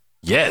 No.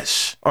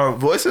 Yes. Our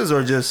voices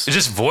or just... It's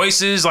just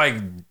voices, like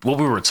what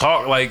we were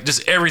talking, like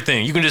just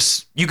everything. You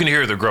can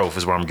hear the growth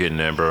is what I'm getting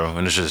at, bro.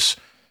 And it's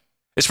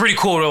pretty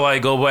cool to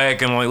like go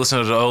back and like listen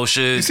to the old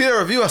shit. You see that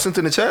review I sent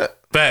in the chat?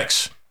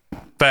 Facts.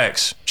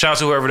 Shout out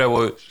to whoever that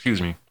was.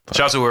 Excuse me.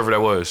 Shout out to whoever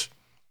that was.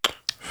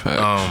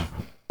 But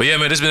yeah,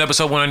 man, this has been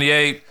episode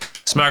 198.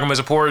 Smack 'em is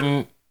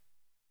important.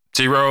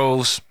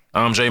 T-Rose.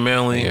 I'm Jay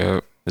Manley.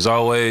 Yep. As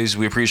always,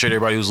 we appreciate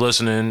everybody who's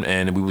listening,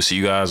 and we will see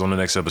you guys on the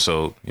next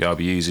episode. Y'all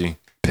be easy.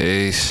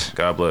 Peace.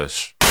 God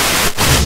bless.